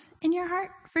love in your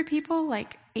heart for people,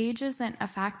 like age isn't a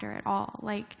factor at all.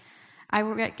 Like I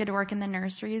get to work in the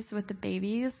nurseries with the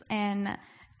babies, and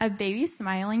a baby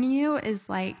smiling at you is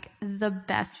like the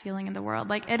best feeling in the world.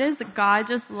 Like it is God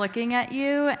just looking at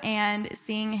you and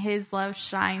seeing his love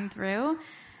shine through.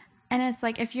 And it's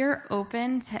like, if you're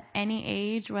open to any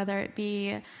age, whether it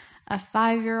be a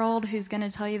 5-year-old who's going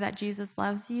to tell you that Jesus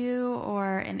loves you,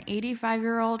 or an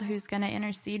 85-year-old who's going to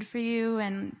intercede for you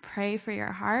and pray for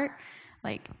your heart,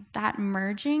 like that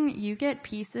merging, you get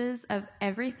pieces of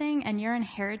everything, and your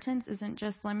inheritance isn't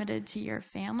just limited to your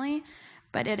family,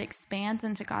 but it expands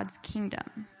into God's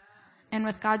kingdom. And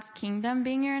with God's kingdom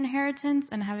being your inheritance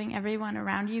and having everyone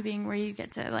around you being where you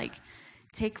get to like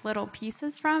take little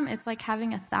pieces from, it's like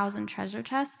having 1,000 treasure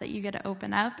chests that you get to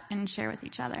open up and share with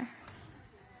each other.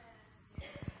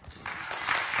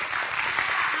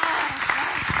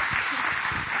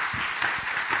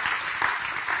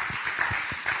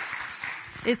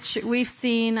 We've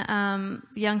seen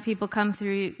young people come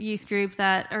through youth group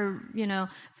that are,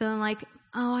 feeling like,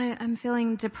 oh, I'm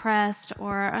feeling depressed,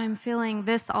 or I'm feeling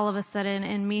this all of a sudden.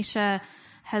 And Misha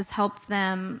has helped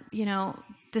them,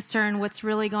 discern what's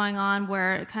really going on,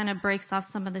 where it kind of breaks off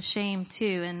some of the shame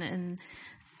too. And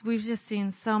we've just seen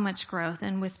so much growth.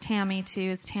 And with Tammy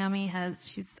too, as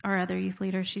she's our other youth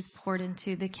leader, she's poured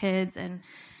into the kids, and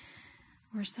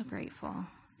we're so grateful.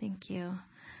 Thank you.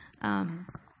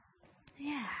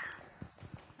 Yeah,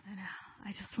 I know.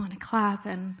 I just want to clap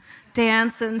and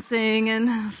dance and sing and,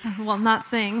 well, not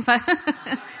sing, but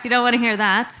you don't want to hear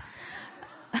that.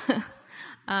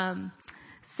 I'm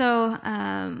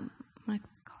going to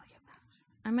call you back.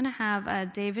 I'm going to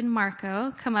have David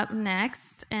Marco come up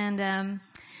next. And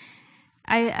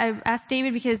I asked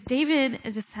David because David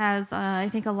just has, I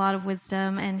think, a lot of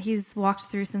wisdom, and he's walked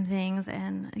through some things.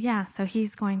 And, yeah, so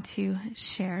he's going to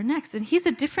share next. And he's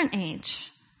a different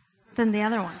age than the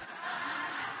other ones.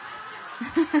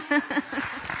 Thank you.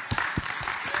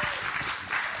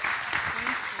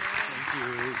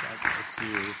 God bless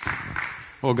you.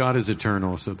 Well, God is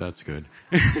eternal, so that's good.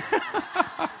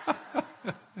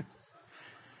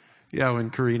 Yeah, when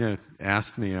Karena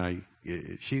asked me,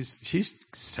 she's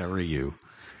Sarah you.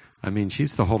 I mean,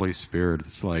 she's the Holy Spirit.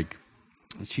 It's like,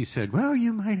 she said, well,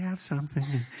 you might have something.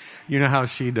 You know how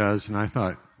she does. And I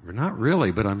thought, well, not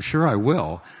really, but I'm sure I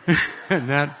will. And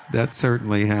that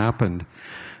certainly happened.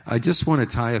 I just want to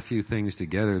tie a few things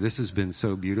together. This has been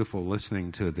so beautiful,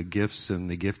 listening to the gifts and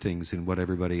the giftings and what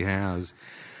everybody has.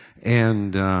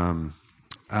 And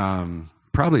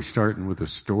probably starting with a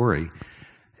story.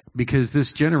 Because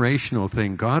this generational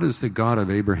thing, God is the God of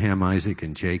Abraham, Isaac,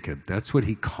 and Jacob. That's what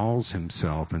he calls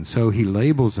himself. And so he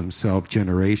labels himself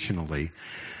generationally.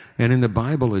 And in the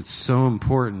Bible, it's so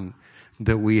important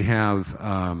that we have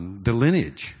the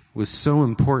lineage was so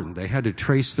important. They had to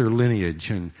trace their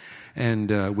lineage.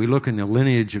 And we look in the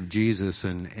lineage of Jesus,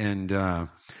 and a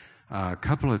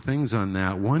couple of things on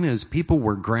that. One is people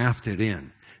were grafted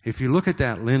in. If you look at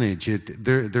that lineage,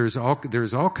 there's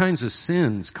all kinds of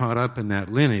sins caught up in that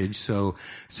lineage. So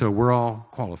we're all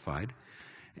qualified,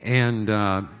 and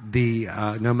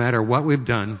no matter what we've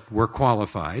done, we're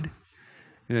qualified,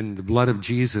 and the blood of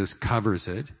Jesus covers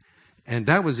it. And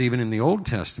that was even in the Old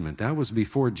Testament. That was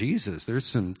before Jesus. There's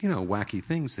some wacky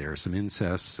things there, some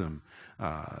incest, some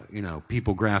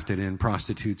people grafted in,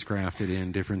 prostitutes grafted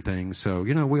in, different things. So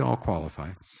we all qualify.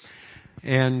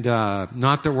 And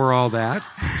not that we're all that.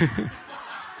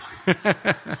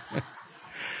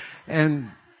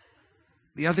 And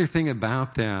the other thing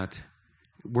about that,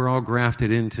 we're all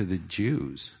grafted into the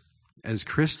Jews. As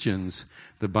Christians,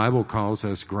 the Bible calls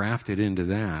us grafted into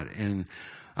that. And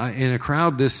in a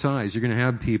crowd this size, you're going to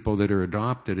have people that are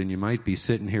adopted, and you might be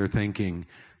sitting here thinking,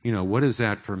 what is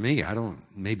that for me? I don't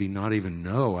maybe not even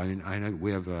know. I know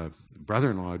we have a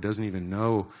brother-in-law who doesn't even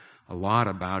know a lot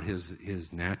about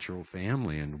his natural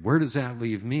family. And where does that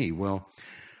leave me? Well,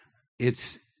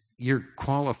 you're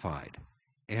qualified.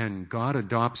 And God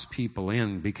adopts people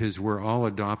in because we're all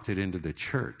adopted into the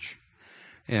church.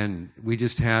 And we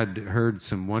just heard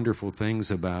some wonderful things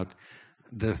about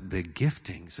the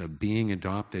giftings of being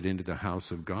adopted into the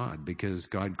house of God, because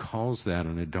God calls that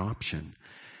an adoption.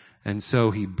 And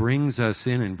so he brings us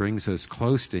in and brings us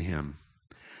close to him.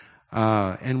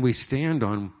 And we stand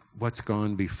on what's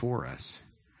gone before us.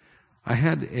 I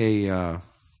had a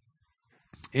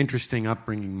interesting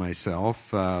upbringing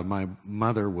myself. My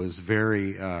mother was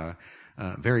very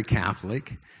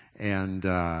Catholic, and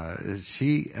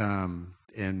she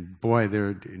and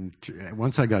boy,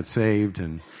 once I got saved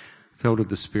and filled with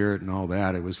the Spirit and all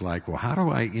that, it was like, well, how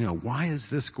do I, why is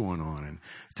this going on? And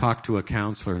talk to a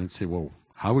counselor and say, well,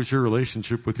 how was your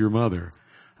relationship with your mother?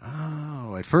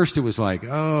 Oh, at first it was like,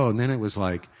 oh, and then it was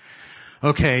like,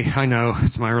 okay, I know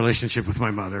it's my relationship with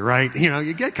my mother, right?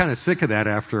 You get kind of sick of that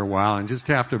after a while and just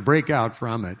have to break out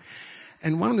from it.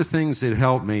 And one of the things that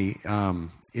helped me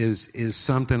is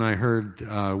something I heard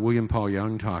William Paul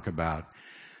Young talk about.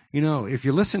 If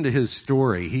you listen to his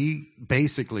story, he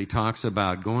basically talks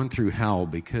about going through hell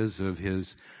because of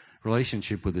his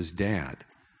relationship with his dad.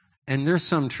 And there's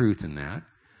some truth in that.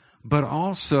 But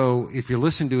also, if you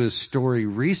listen to his story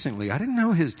recently, I didn't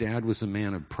know his dad was a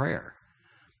man of prayer.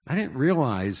 I didn't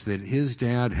realize that his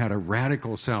dad had a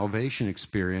radical salvation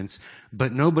experience,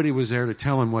 but nobody was there to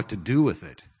tell him what to do with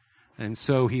it. And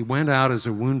so he went out as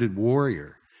a wounded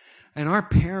warrior. And our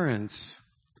parents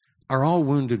are all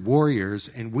wounded warriors,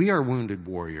 and we are wounded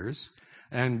warriors.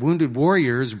 And wounded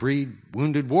warriors breed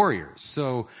wounded warriors.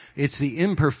 So it's the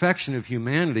imperfection of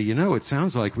humanity. It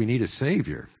sounds like we need a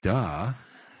savior. Duh.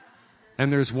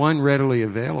 And there's one readily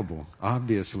available,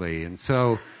 obviously. And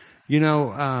so,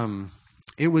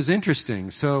 it was interesting.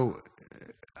 So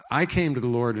I came to the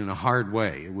Lord in a hard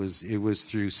way. It was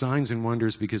through signs and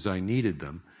wonders because I needed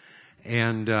them.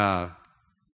 And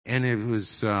it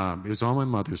was all my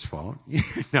mother's fault.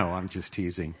 No, I'm just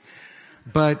teasing.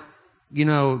 But,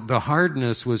 the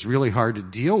hardness was really hard to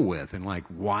deal with. And like,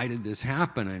 why did this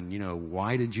happen? And,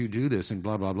 why did you do this? And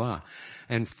blah, blah, blah.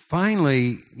 And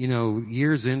finally,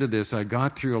 years into this, I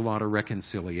got through a lot of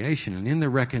reconciliation. And in the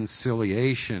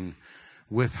reconciliation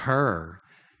with her,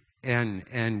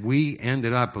 and we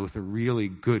ended up with a really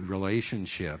good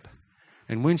relationship.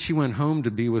 And when she went home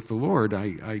to be with the Lord,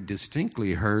 I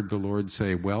distinctly heard the Lord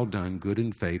say, well done, good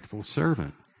and faithful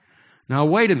servant. Now,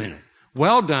 wait a minute.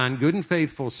 Well done, good and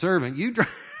faithful servant. You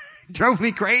drove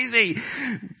me crazy.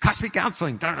 Cost me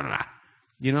counseling. Da, da, da.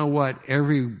 You know what?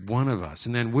 Every one of us.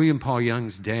 And then William Paul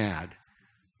Young's dad,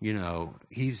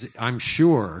 I'm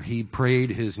sure he prayed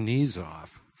his knees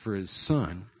off for his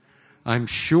son. I'm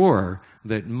sure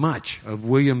that much of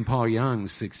William Paul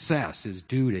Young's success is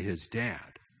due to his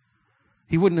dad.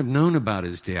 He wouldn't have known about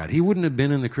his dad. He wouldn't have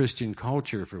been in the Christian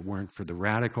culture if it weren't for the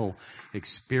radical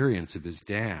experience of his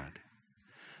dad.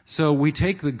 So we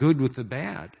take the good with the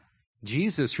bad.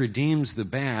 Jesus redeems the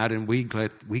bad, and we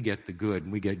get the good,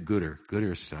 and we get gooder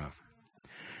stuff.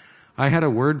 I had a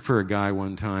word for a guy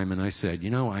one time, and I said,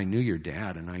 I knew your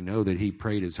dad, and I know that he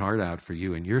prayed his heart out for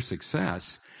you, and your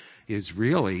success is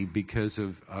really because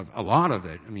of a lot of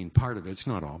it. I mean, part of it's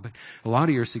not all, but a lot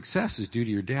of your success is due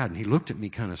to your dad. And he looked at me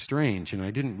kind of strange, and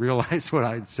I didn't realize what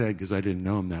I'd said because I didn't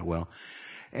know him that well.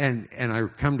 And I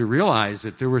come to realize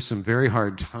that there were some very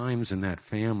hard times in that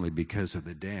family because of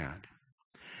the dad.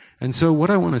 And so what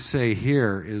I want to say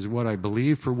here is what I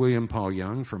believe for William Paul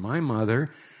Young, for my mother.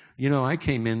 I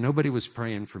came in, nobody was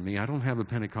praying for me. I don't have a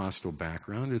Pentecostal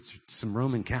background. It's some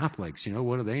Roman Catholics.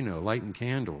 What do they know? Lighting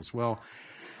candles. Well,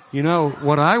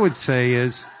 what I would say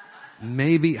is,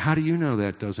 maybe, how do you know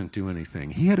that doesn't do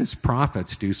anything? He had his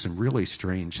prophets do some really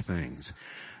strange things.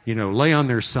 Lay on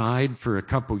their side for a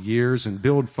couple years and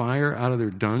build fire out of their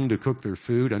dung to cook their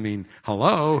food. I mean,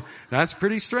 hello, that's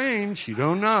pretty strange. You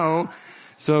don't know.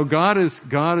 So God is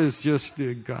just,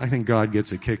 I think God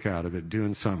gets a kick out of it,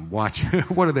 doing some, watch,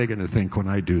 what are they going to think when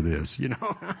I do this,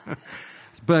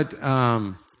 But,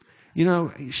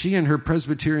 she and her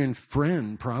Presbyterian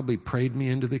friend probably prayed me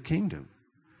into the kingdom.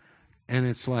 And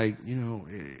it's like,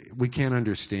 we can't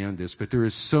understand this, but there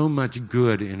is so much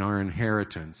good in our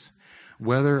inheritance.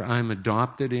 Whether I'm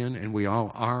adopted in, and we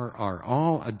all are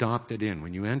all adopted in.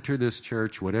 When you enter this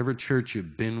church, whatever church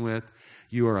you've been with,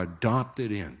 you are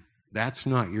adopted in. That's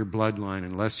not your bloodline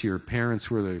unless your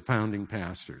parents were the founding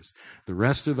pastors. The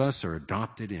rest of us are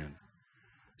adopted in.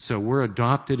 So we're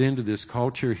adopted into this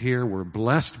culture here. We're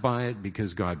blessed by it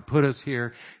because God put us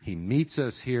here. He meets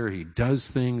us here. He does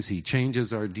things. He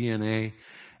changes our DNA.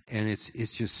 And it's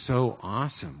just so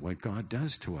awesome what God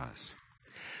does to us.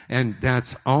 And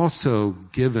that's also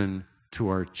given to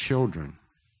our children.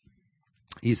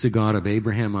 He's the God of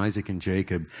Abraham, Isaac, and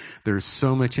Jacob. There's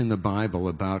so much in the Bible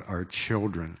about our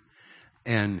children.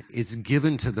 And it's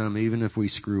given to them even if we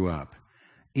screw up.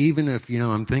 Even if,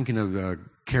 I'm thinking of a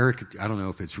character, I don't know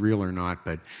if it's real or not,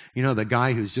 but, the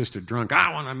guy who's just a drunk,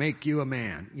 I want to make you a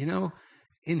man.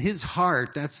 In his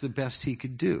heart, that's the best he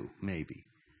could do, maybe.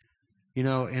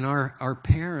 And our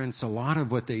parents, a lot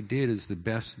of what they did is the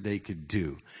best they could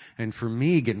do. And for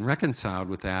me, getting reconciled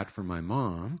with that for my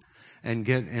mom,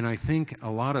 and I think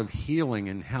a lot of healing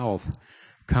and health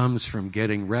comes from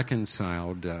getting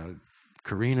reconciled.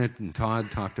 Karena and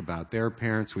Todd talked about their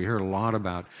parents. We heard a lot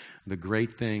about the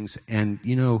great things. And,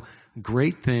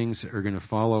 great things are going to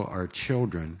follow our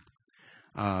children.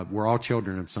 We're all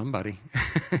children of somebody.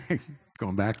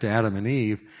 Going back to Adam and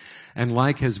Eve. And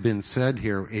like has been said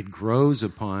here, it grows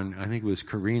upon, I think it was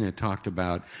Karena talked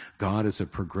about God is a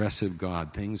progressive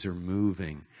God. Things are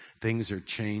moving. Things are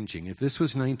changing. If this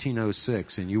was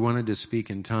 1906 and you wanted to speak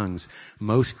in tongues,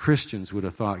 most Christians would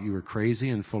have thought you were crazy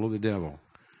and full of the devil.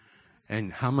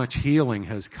 And how much healing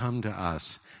has come to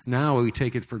us. Now we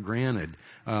take it for granted.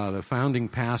 The founding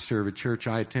pastor of a church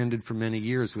I attended for many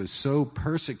years was so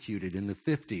persecuted in the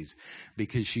 50s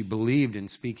because she believed in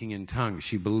speaking in tongues.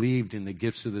 She believed in the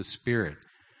gifts of the Spirit.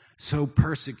 So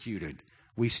persecuted.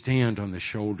 We stand on the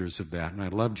shoulders of that. And I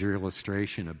loved your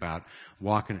illustration about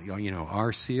walking,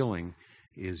 our ceiling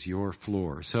is your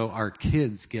floor. So our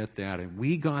kids get that, and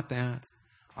we got that.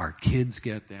 Our kids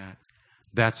get that.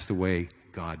 That's the way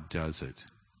God does it.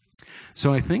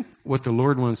 So I think what the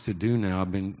Lord wants to do now,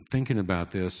 I've been thinking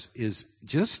about this, is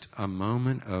just a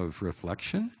moment of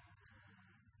reflection,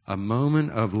 a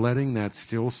moment of letting that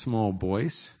still small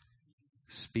voice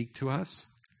speak to us.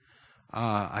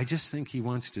 I just think he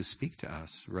wants to speak to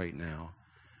us right now.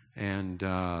 And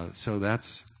so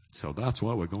that's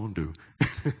what we're going to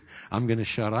do. I'm going to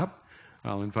shut up.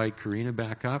 I'll invite Karena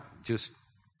back up. Just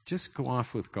go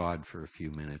off with God for a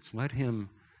few minutes.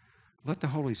 Let the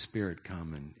Holy Spirit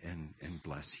come and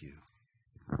bless you.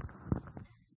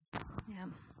 Yeah,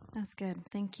 that's good.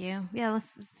 Thank you. Yeah,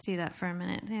 let's do that for a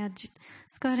minute. Yeah,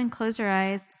 let's go ahead and close your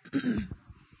eyes. Thank you,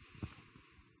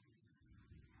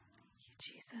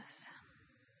 Jesus.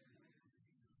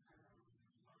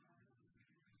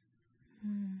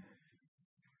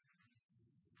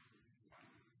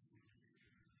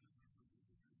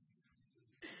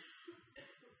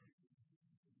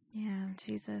 Yeah,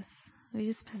 Jesus, we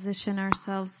just position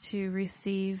ourselves to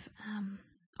receive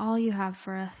all you have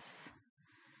for us.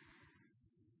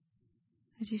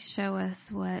 Would you show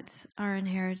us what our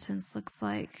inheritance looks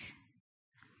like?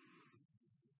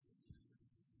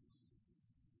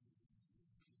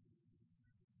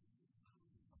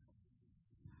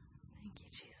 Thank you,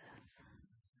 Jesus.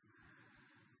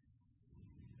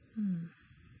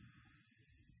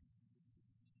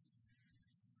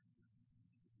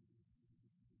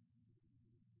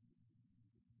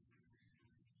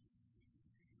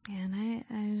 And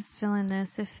I just feel in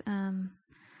this, if I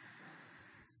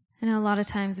know a lot of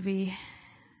times we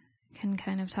can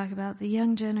kind of talk about the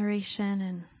young generation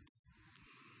and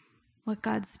what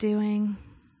God's doing,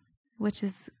 which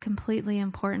is completely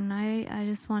important. I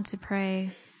just want to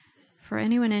pray for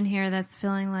anyone in here that's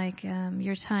feeling like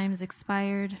your time's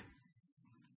expired,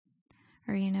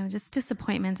 or just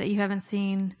disappointment that you haven't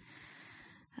seen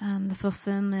the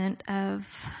fulfillment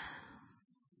of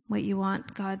what you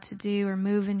want God to do or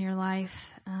move in your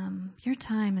life. Your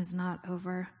time is not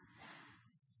over.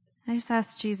 I just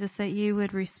ask Jesus that you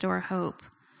would restore hope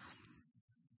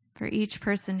for each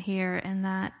person here, and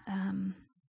that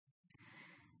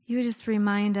you would just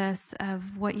remind us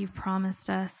of what you've promised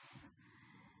us.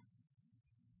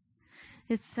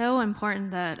 It's so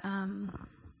important that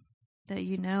that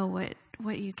you know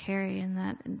what you carry, and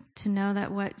that to know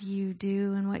that what you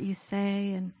do and what you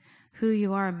say and who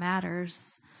you are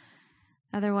matters.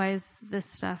 Otherwise, this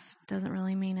stuff doesn't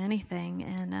really mean anything.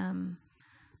 And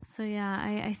so, yeah,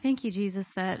 I thank you,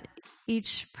 Jesus, that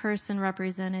each person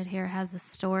represented here has a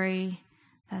story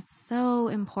that's so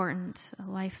important,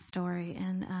 a life story,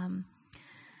 and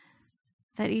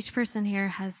that each person here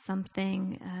has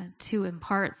something to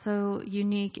impart so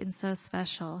unique and so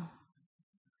special.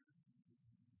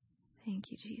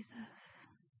 Thank you, Jesus.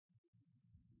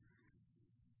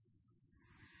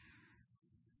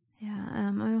 Yeah,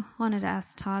 I wanted to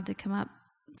ask Todd to come up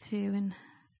too and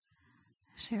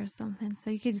share something.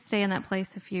 So you could stay in that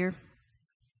place if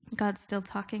God's still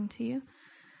talking to you.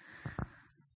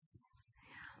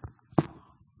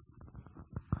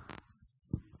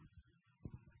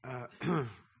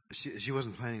 she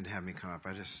wasn't planning to have me come up.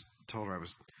 I just told her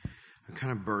I'm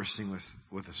kind of bursting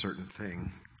with a certain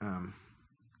thing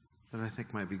that I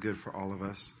think might be good for all of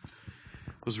us.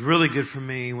 It was really good for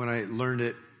me when I learned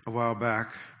it a while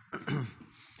back.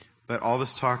 But all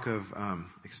this talk of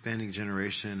expanding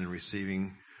generation and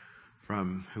receiving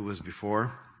from who was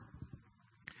before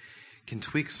can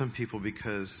tweak some people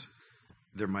because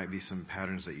there might be some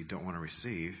patterns that you don't want to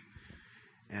receive.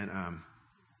 And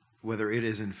whether it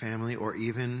is in family or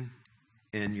even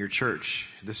in your church,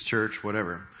 this church,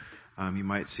 whatever, you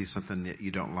might see something that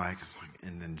you don't like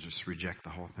and then just reject the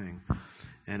whole thing.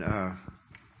 And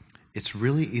it's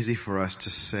really easy for us to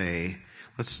say,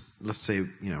 let's say,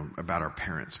 about our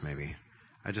parents maybe.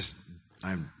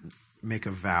 I make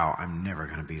a vow I'm never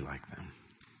going to be like them,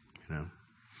 And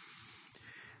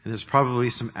there's probably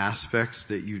some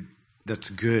aspects that's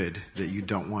good that you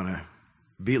don't want to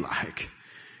be like,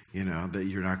 that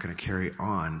you're not going to carry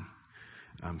on,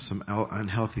 some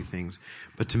unhealthy things.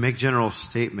 But to make general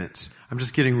statements, I'm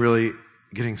just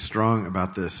getting strong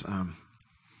about this,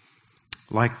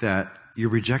 like that, you're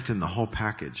rejecting the whole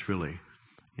package, really,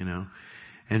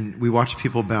 And we watch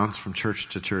people bounce from church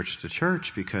to church to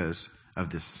church because of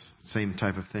this same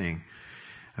type of thing.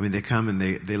 I mean, they come and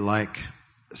they like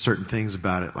certain things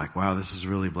about it, like, wow, this is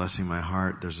really blessing my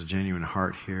heart. There's a genuine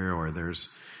heart here, or there's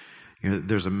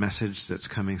a message that's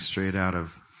coming straight out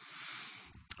of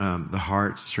the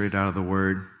heart, straight out of the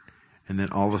Word. And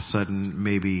then all of a sudden,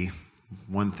 maybe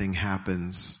one thing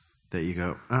happens that you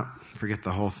go, oh, forget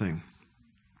the whole thing.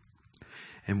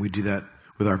 And we do that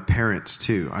with our parents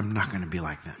too. I'm not going to be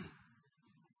like them.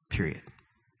 Period.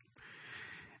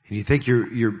 And you think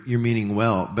you're meaning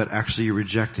well, but actually you're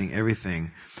rejecting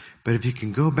everything. But if you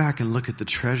can go back and look at the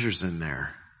treasures in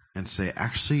there and say,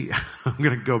 actually, I'm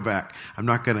going to go back. I'm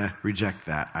not going to reject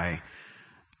that.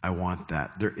 I want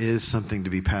that. There is something to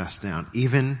be passed down.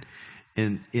 Even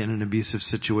in an abusive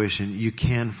situation, you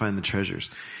can find the treasures.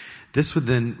 This would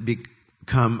then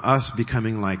become us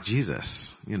becoming like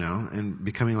Jesus, and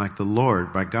becoming like the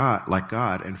Lord, like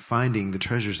God, and finding the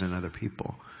treasures in other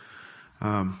people.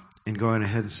 And going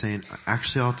ahead and saying,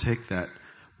 actually, I'll take that.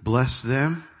 Bless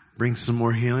them. Bring some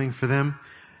more healing for them.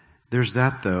 There's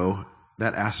that, though,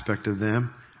 that aspect of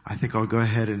them. I think I'll go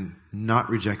ahead and not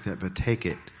reject that, but take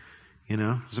it.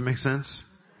 Does it make sense?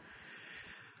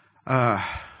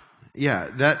 Yeah,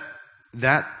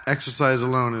 that exercise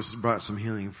alone has brought some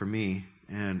healing for me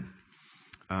and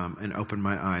opened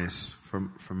my eyes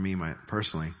for me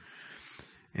personally.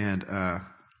 And I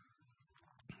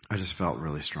just felt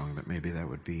really strong that maybe that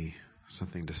would be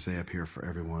something to say up here for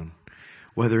everyone.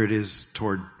 Whether it is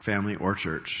toward family or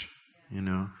church,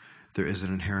 there is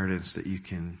an inheritance that you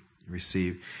can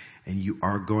receive, and you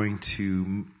are going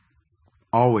to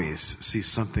always see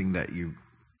something that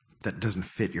doesn't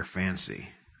fit your fancy.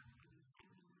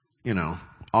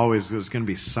 Always there's going to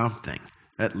be something,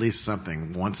 at least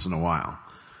something once in a while.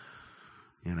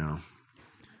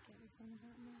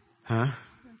 Huh?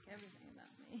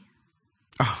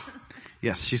 Oh,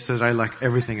 yes, she said I like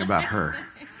everything about her.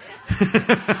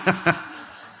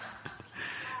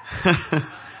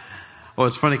 Well,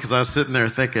 it's funny because I was sitting there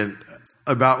thinking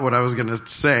about what I was going to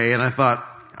say, and I thought,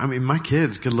 my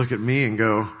kids could look at me and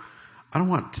go, I don't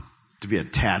want to be a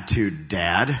tattooed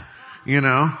dad,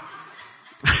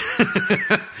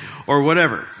 or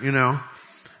whatever,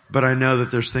 But I know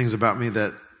that there's things about me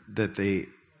that they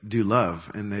do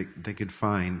love, and they could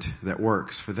find that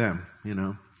works for them,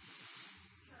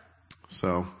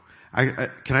 So,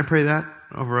 can I pray that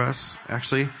over us,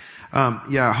 actually?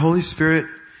 Holy Spirit,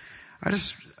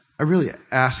 I really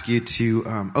ask you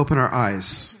to open our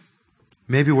eyes,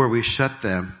 maybe where we shut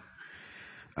them,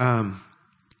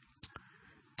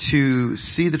 to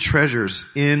see the treasures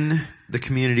in the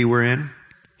community we're in,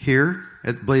 here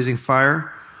at Blazing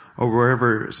Fire, or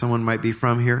wherever someone might be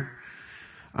from here,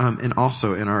 and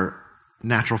also in our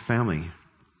natural family.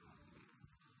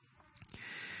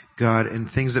 God, and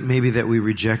things that maybe that we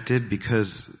rejected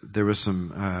because there was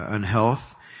some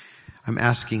unhealth. I'm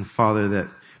asking, Father, that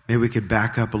maybe we could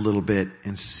back up a little bit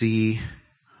and see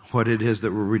what it is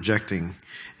that we're rejecting,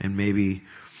 and maybe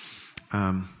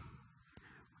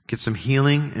get some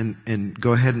healing and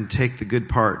go ahead and take the good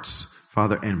parts,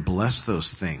 Father, and bless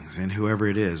those things in whoever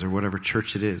it is or whatever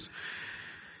church it is.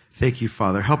 Thank you,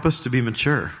 Father. Help us to be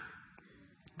mature.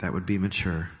 That would be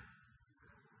mature.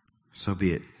 So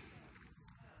be it.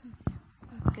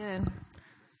 That's good.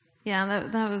 Yeah,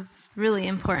 that was really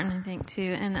important, I think,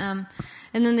 too. And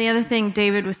then the other thing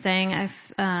David was saying,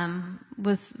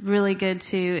 was really good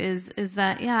too, is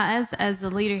that, as the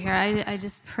leader here, I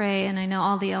just pray, and I know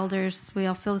all the elders, we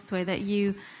all feel this way, that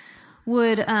you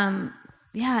would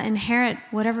inherit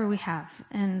whatever we have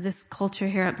in this culture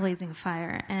here at Blazing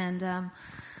Fire. And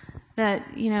that,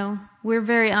 we're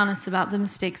very honest about the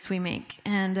mistakes we make.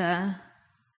 And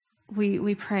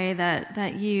we pray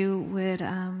that you would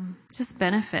just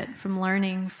benefit from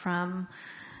learning from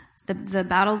the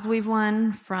battles we've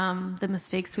won, from the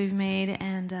mistakes we've made.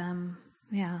 And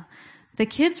the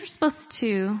kids were supposed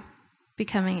to be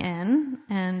coming in,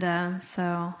 and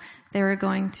so they were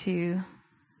going to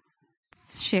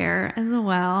share as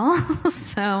well.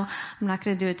 So I'm not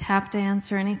going to do a tap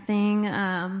dance or anything.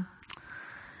 I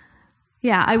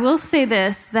will say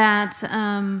this, that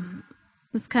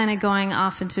it's kind of going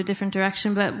off into a different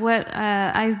direction, but what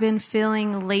I've been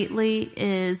feeling lately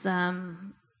is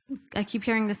I keep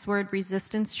hearing this word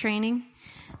resistance training.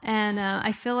 And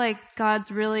I feel like God's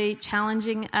really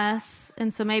challenging us.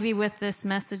 And so maybe with this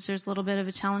message, there's a little bit of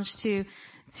a challenge to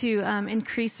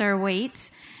increase our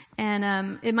weight.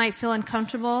 And it might feel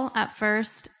uncomfortable at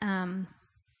first.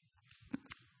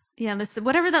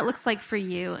 Whatever that looks like for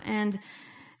you. And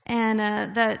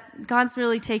that God's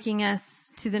really taking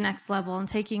us to the next level and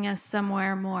taking us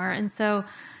somewhere more. And so,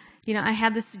 I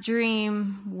had this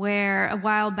dream a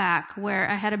while back where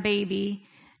I had a baby,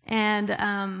 and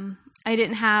I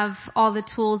didn't have all the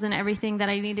tools and everything that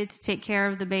I needed to take care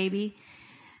of the baby,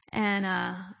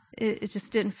 and it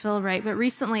just didn't feel right. But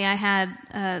recently I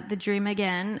had the dream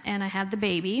again, and I had the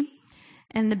baby,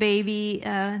 and the baby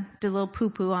did a little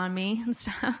poo-poo on me and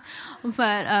stuff.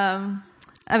 But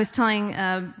I was telling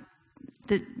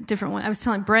the different one. I was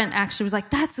telling Brent, actually, was like,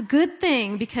 that's a good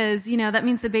thing, because that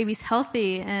means the baby's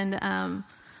healthy. And I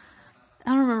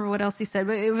don't remember what else he said,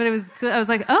 but it was good. I was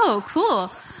like, oh,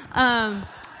 cool.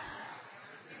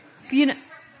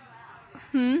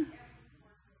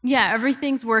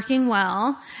 Everything's working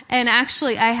well. And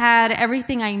actually, I had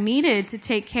everything I needed to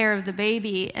take care of the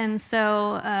baby. And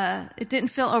so it didn't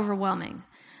feel overwhelming.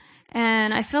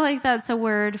 And I feel like that's a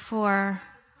word for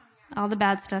all the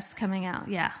bad stuff's coming out.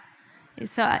 Yeah.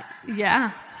 So,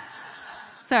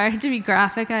 Sorry, to be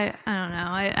graphic, I don't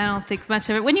know. I don't think much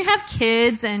of it. When you have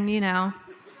kids and,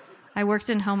 I worked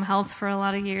in home health for a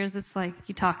lot of years. It's like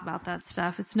you talk about that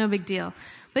stuff. It's no big deal.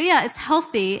 But it's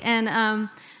healthy. And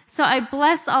so I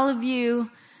bless all of you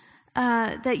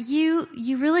that you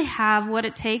really have what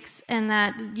it takes, and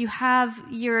that you have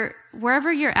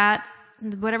wherever you're at,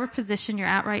 whatever position you're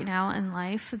at right now in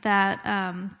life, that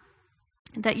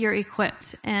you're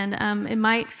equipped. And it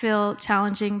might feel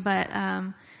challenging, but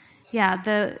I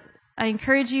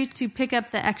encourage you to pick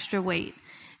up the extra weight.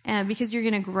 Because you're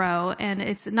going to grow, and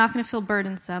it's not going to feel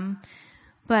burdensome.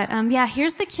 But,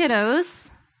 here's the kiddos.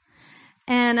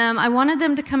 And I wanted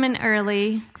them to come in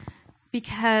early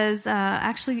because,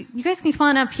 actually, you guys can come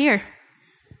on up here.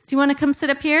 Do you want to come sit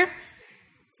up here?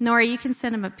 Nora, you can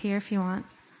sit them up here if you want.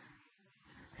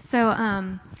 So,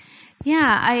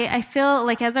 I feel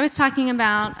like, as I was talking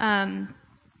about, come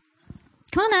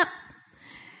on up.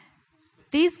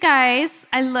 These guys,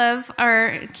 I love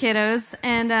our kiddos,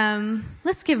 and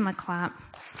let's give them a clap.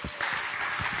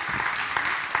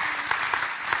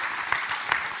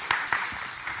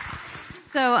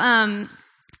 So, I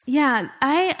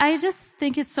just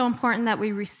think it's so important that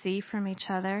we receive from each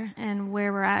other and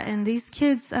where we're at. And these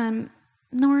kids,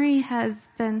 Nori has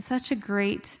been such a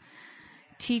great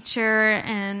teacher,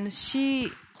 and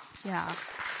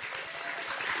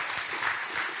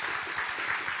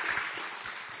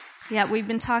we've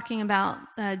been talking about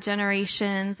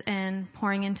generations and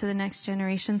pouring into the next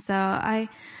generation. So I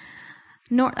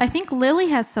think Lily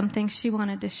has something she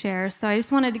wanted to share. So I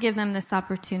just wanted to give them this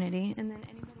opportunity. And then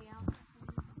anybody else?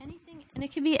 Anything? And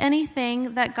it could be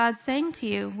anything that God's saying to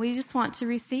you. We just want to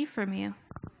receive from you.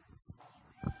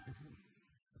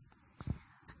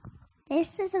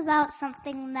 This is about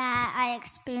something that I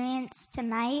experienced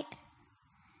tonight.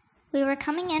 We were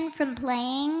coming in from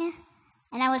playing,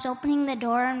 and I was opening the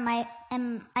door, and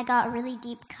I got a really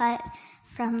deep cut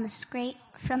from the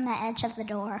edge of the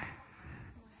door.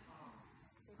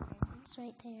 It's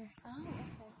right there. Oh,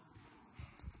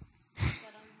 okay.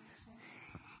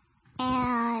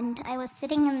 And I was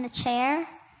sitting in the chair,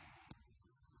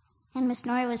 and Miss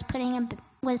Nori was putting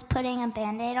a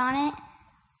Band-Aid on it.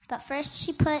 But first,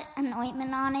 she put an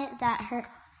ointment on it that hurt.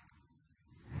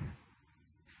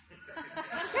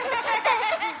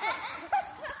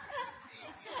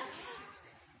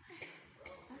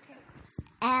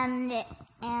 And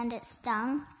it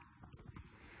stung.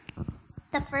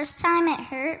 The first time it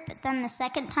hurt, but then the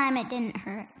second time it didn't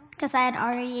hurt, because I had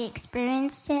already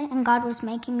experienced it, and God was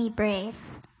making me brave.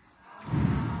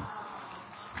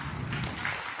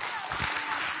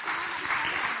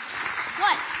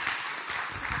 What?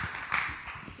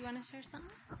 Do you want to share something?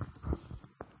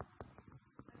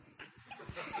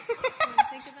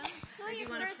 think of them? Or do you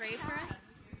want to pray for us?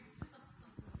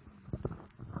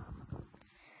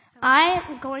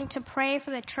 I'm going to pray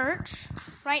for the church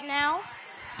right now.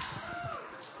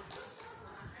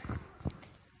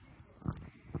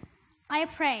 I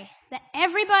pray that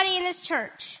everybody in this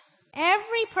church,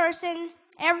 every person,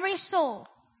 every soul,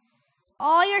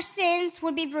 all your sins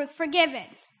would be forgiven.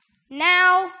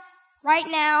 Now, right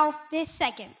now, this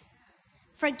second.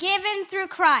 Forgiven through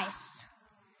Christ.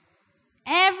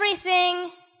 Everything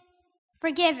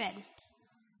forgiven.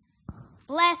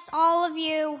 Bless all of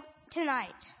you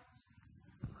tonight.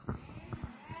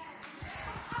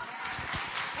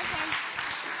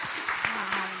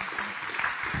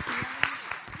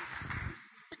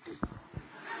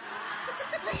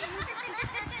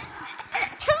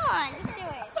 Come on, let's do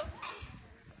it.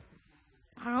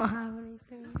 I don't have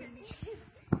anything. Is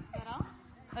that all?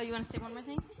 Oh, you want to say one more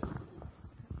thing?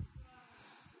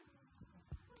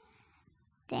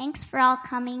 Thanks for all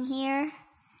coming here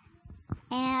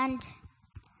and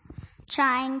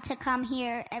trying to come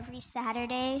here every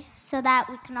Saturday so that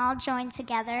we can all join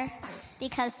together,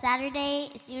 because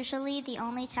Saturday is usually the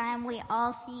only time we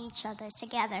all see each other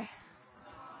together.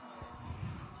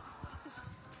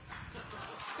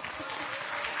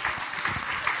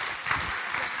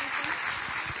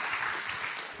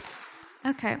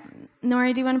 Okay.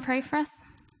 Nora, do you want to pray for us?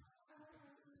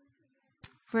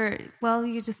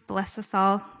 You just bless us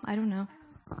all. I don't know.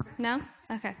 No?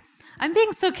 Okay. I'm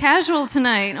being so casual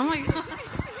tonight. Oh my God.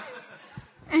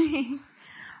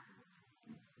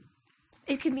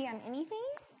 It could be on anything.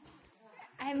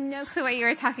 I have no clue what you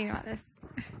were talking about this.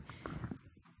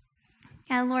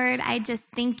 Yeah, Lord, I just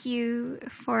thank you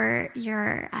for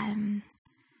your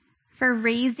for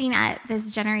raising up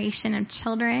this generation of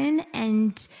children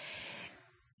and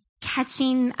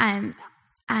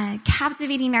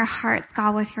captivating their hearts,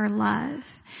 God, with your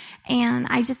love. And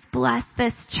I just bless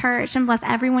this church and bless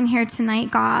everyone here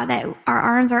tonight, God, that our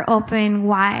arms are open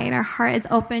wide. Our heart is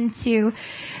open to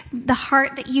the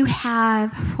heart that you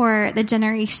have for the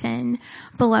generation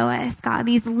below us, God.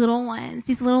 These little ones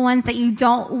that you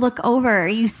don't look over.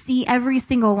 You see every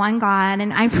single one, God.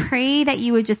 And I pray that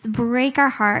you would just break our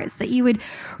hearts, that you would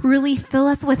really fill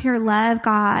us with your love,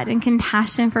 God, and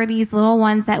compassion for these little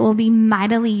ones that will be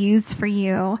mightily used for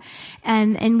you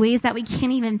and in ways that we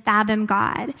can't even fathom,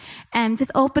 God. And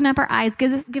just open up our eyes.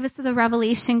 Give us the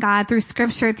revelation, God, through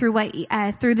scripture, through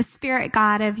the Spirit,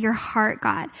 God, of your heart,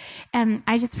 God. And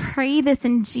I just pray this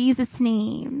in Jesus'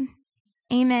 name.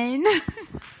 Amen.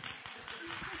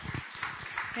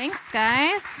 Thanks,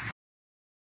 guys.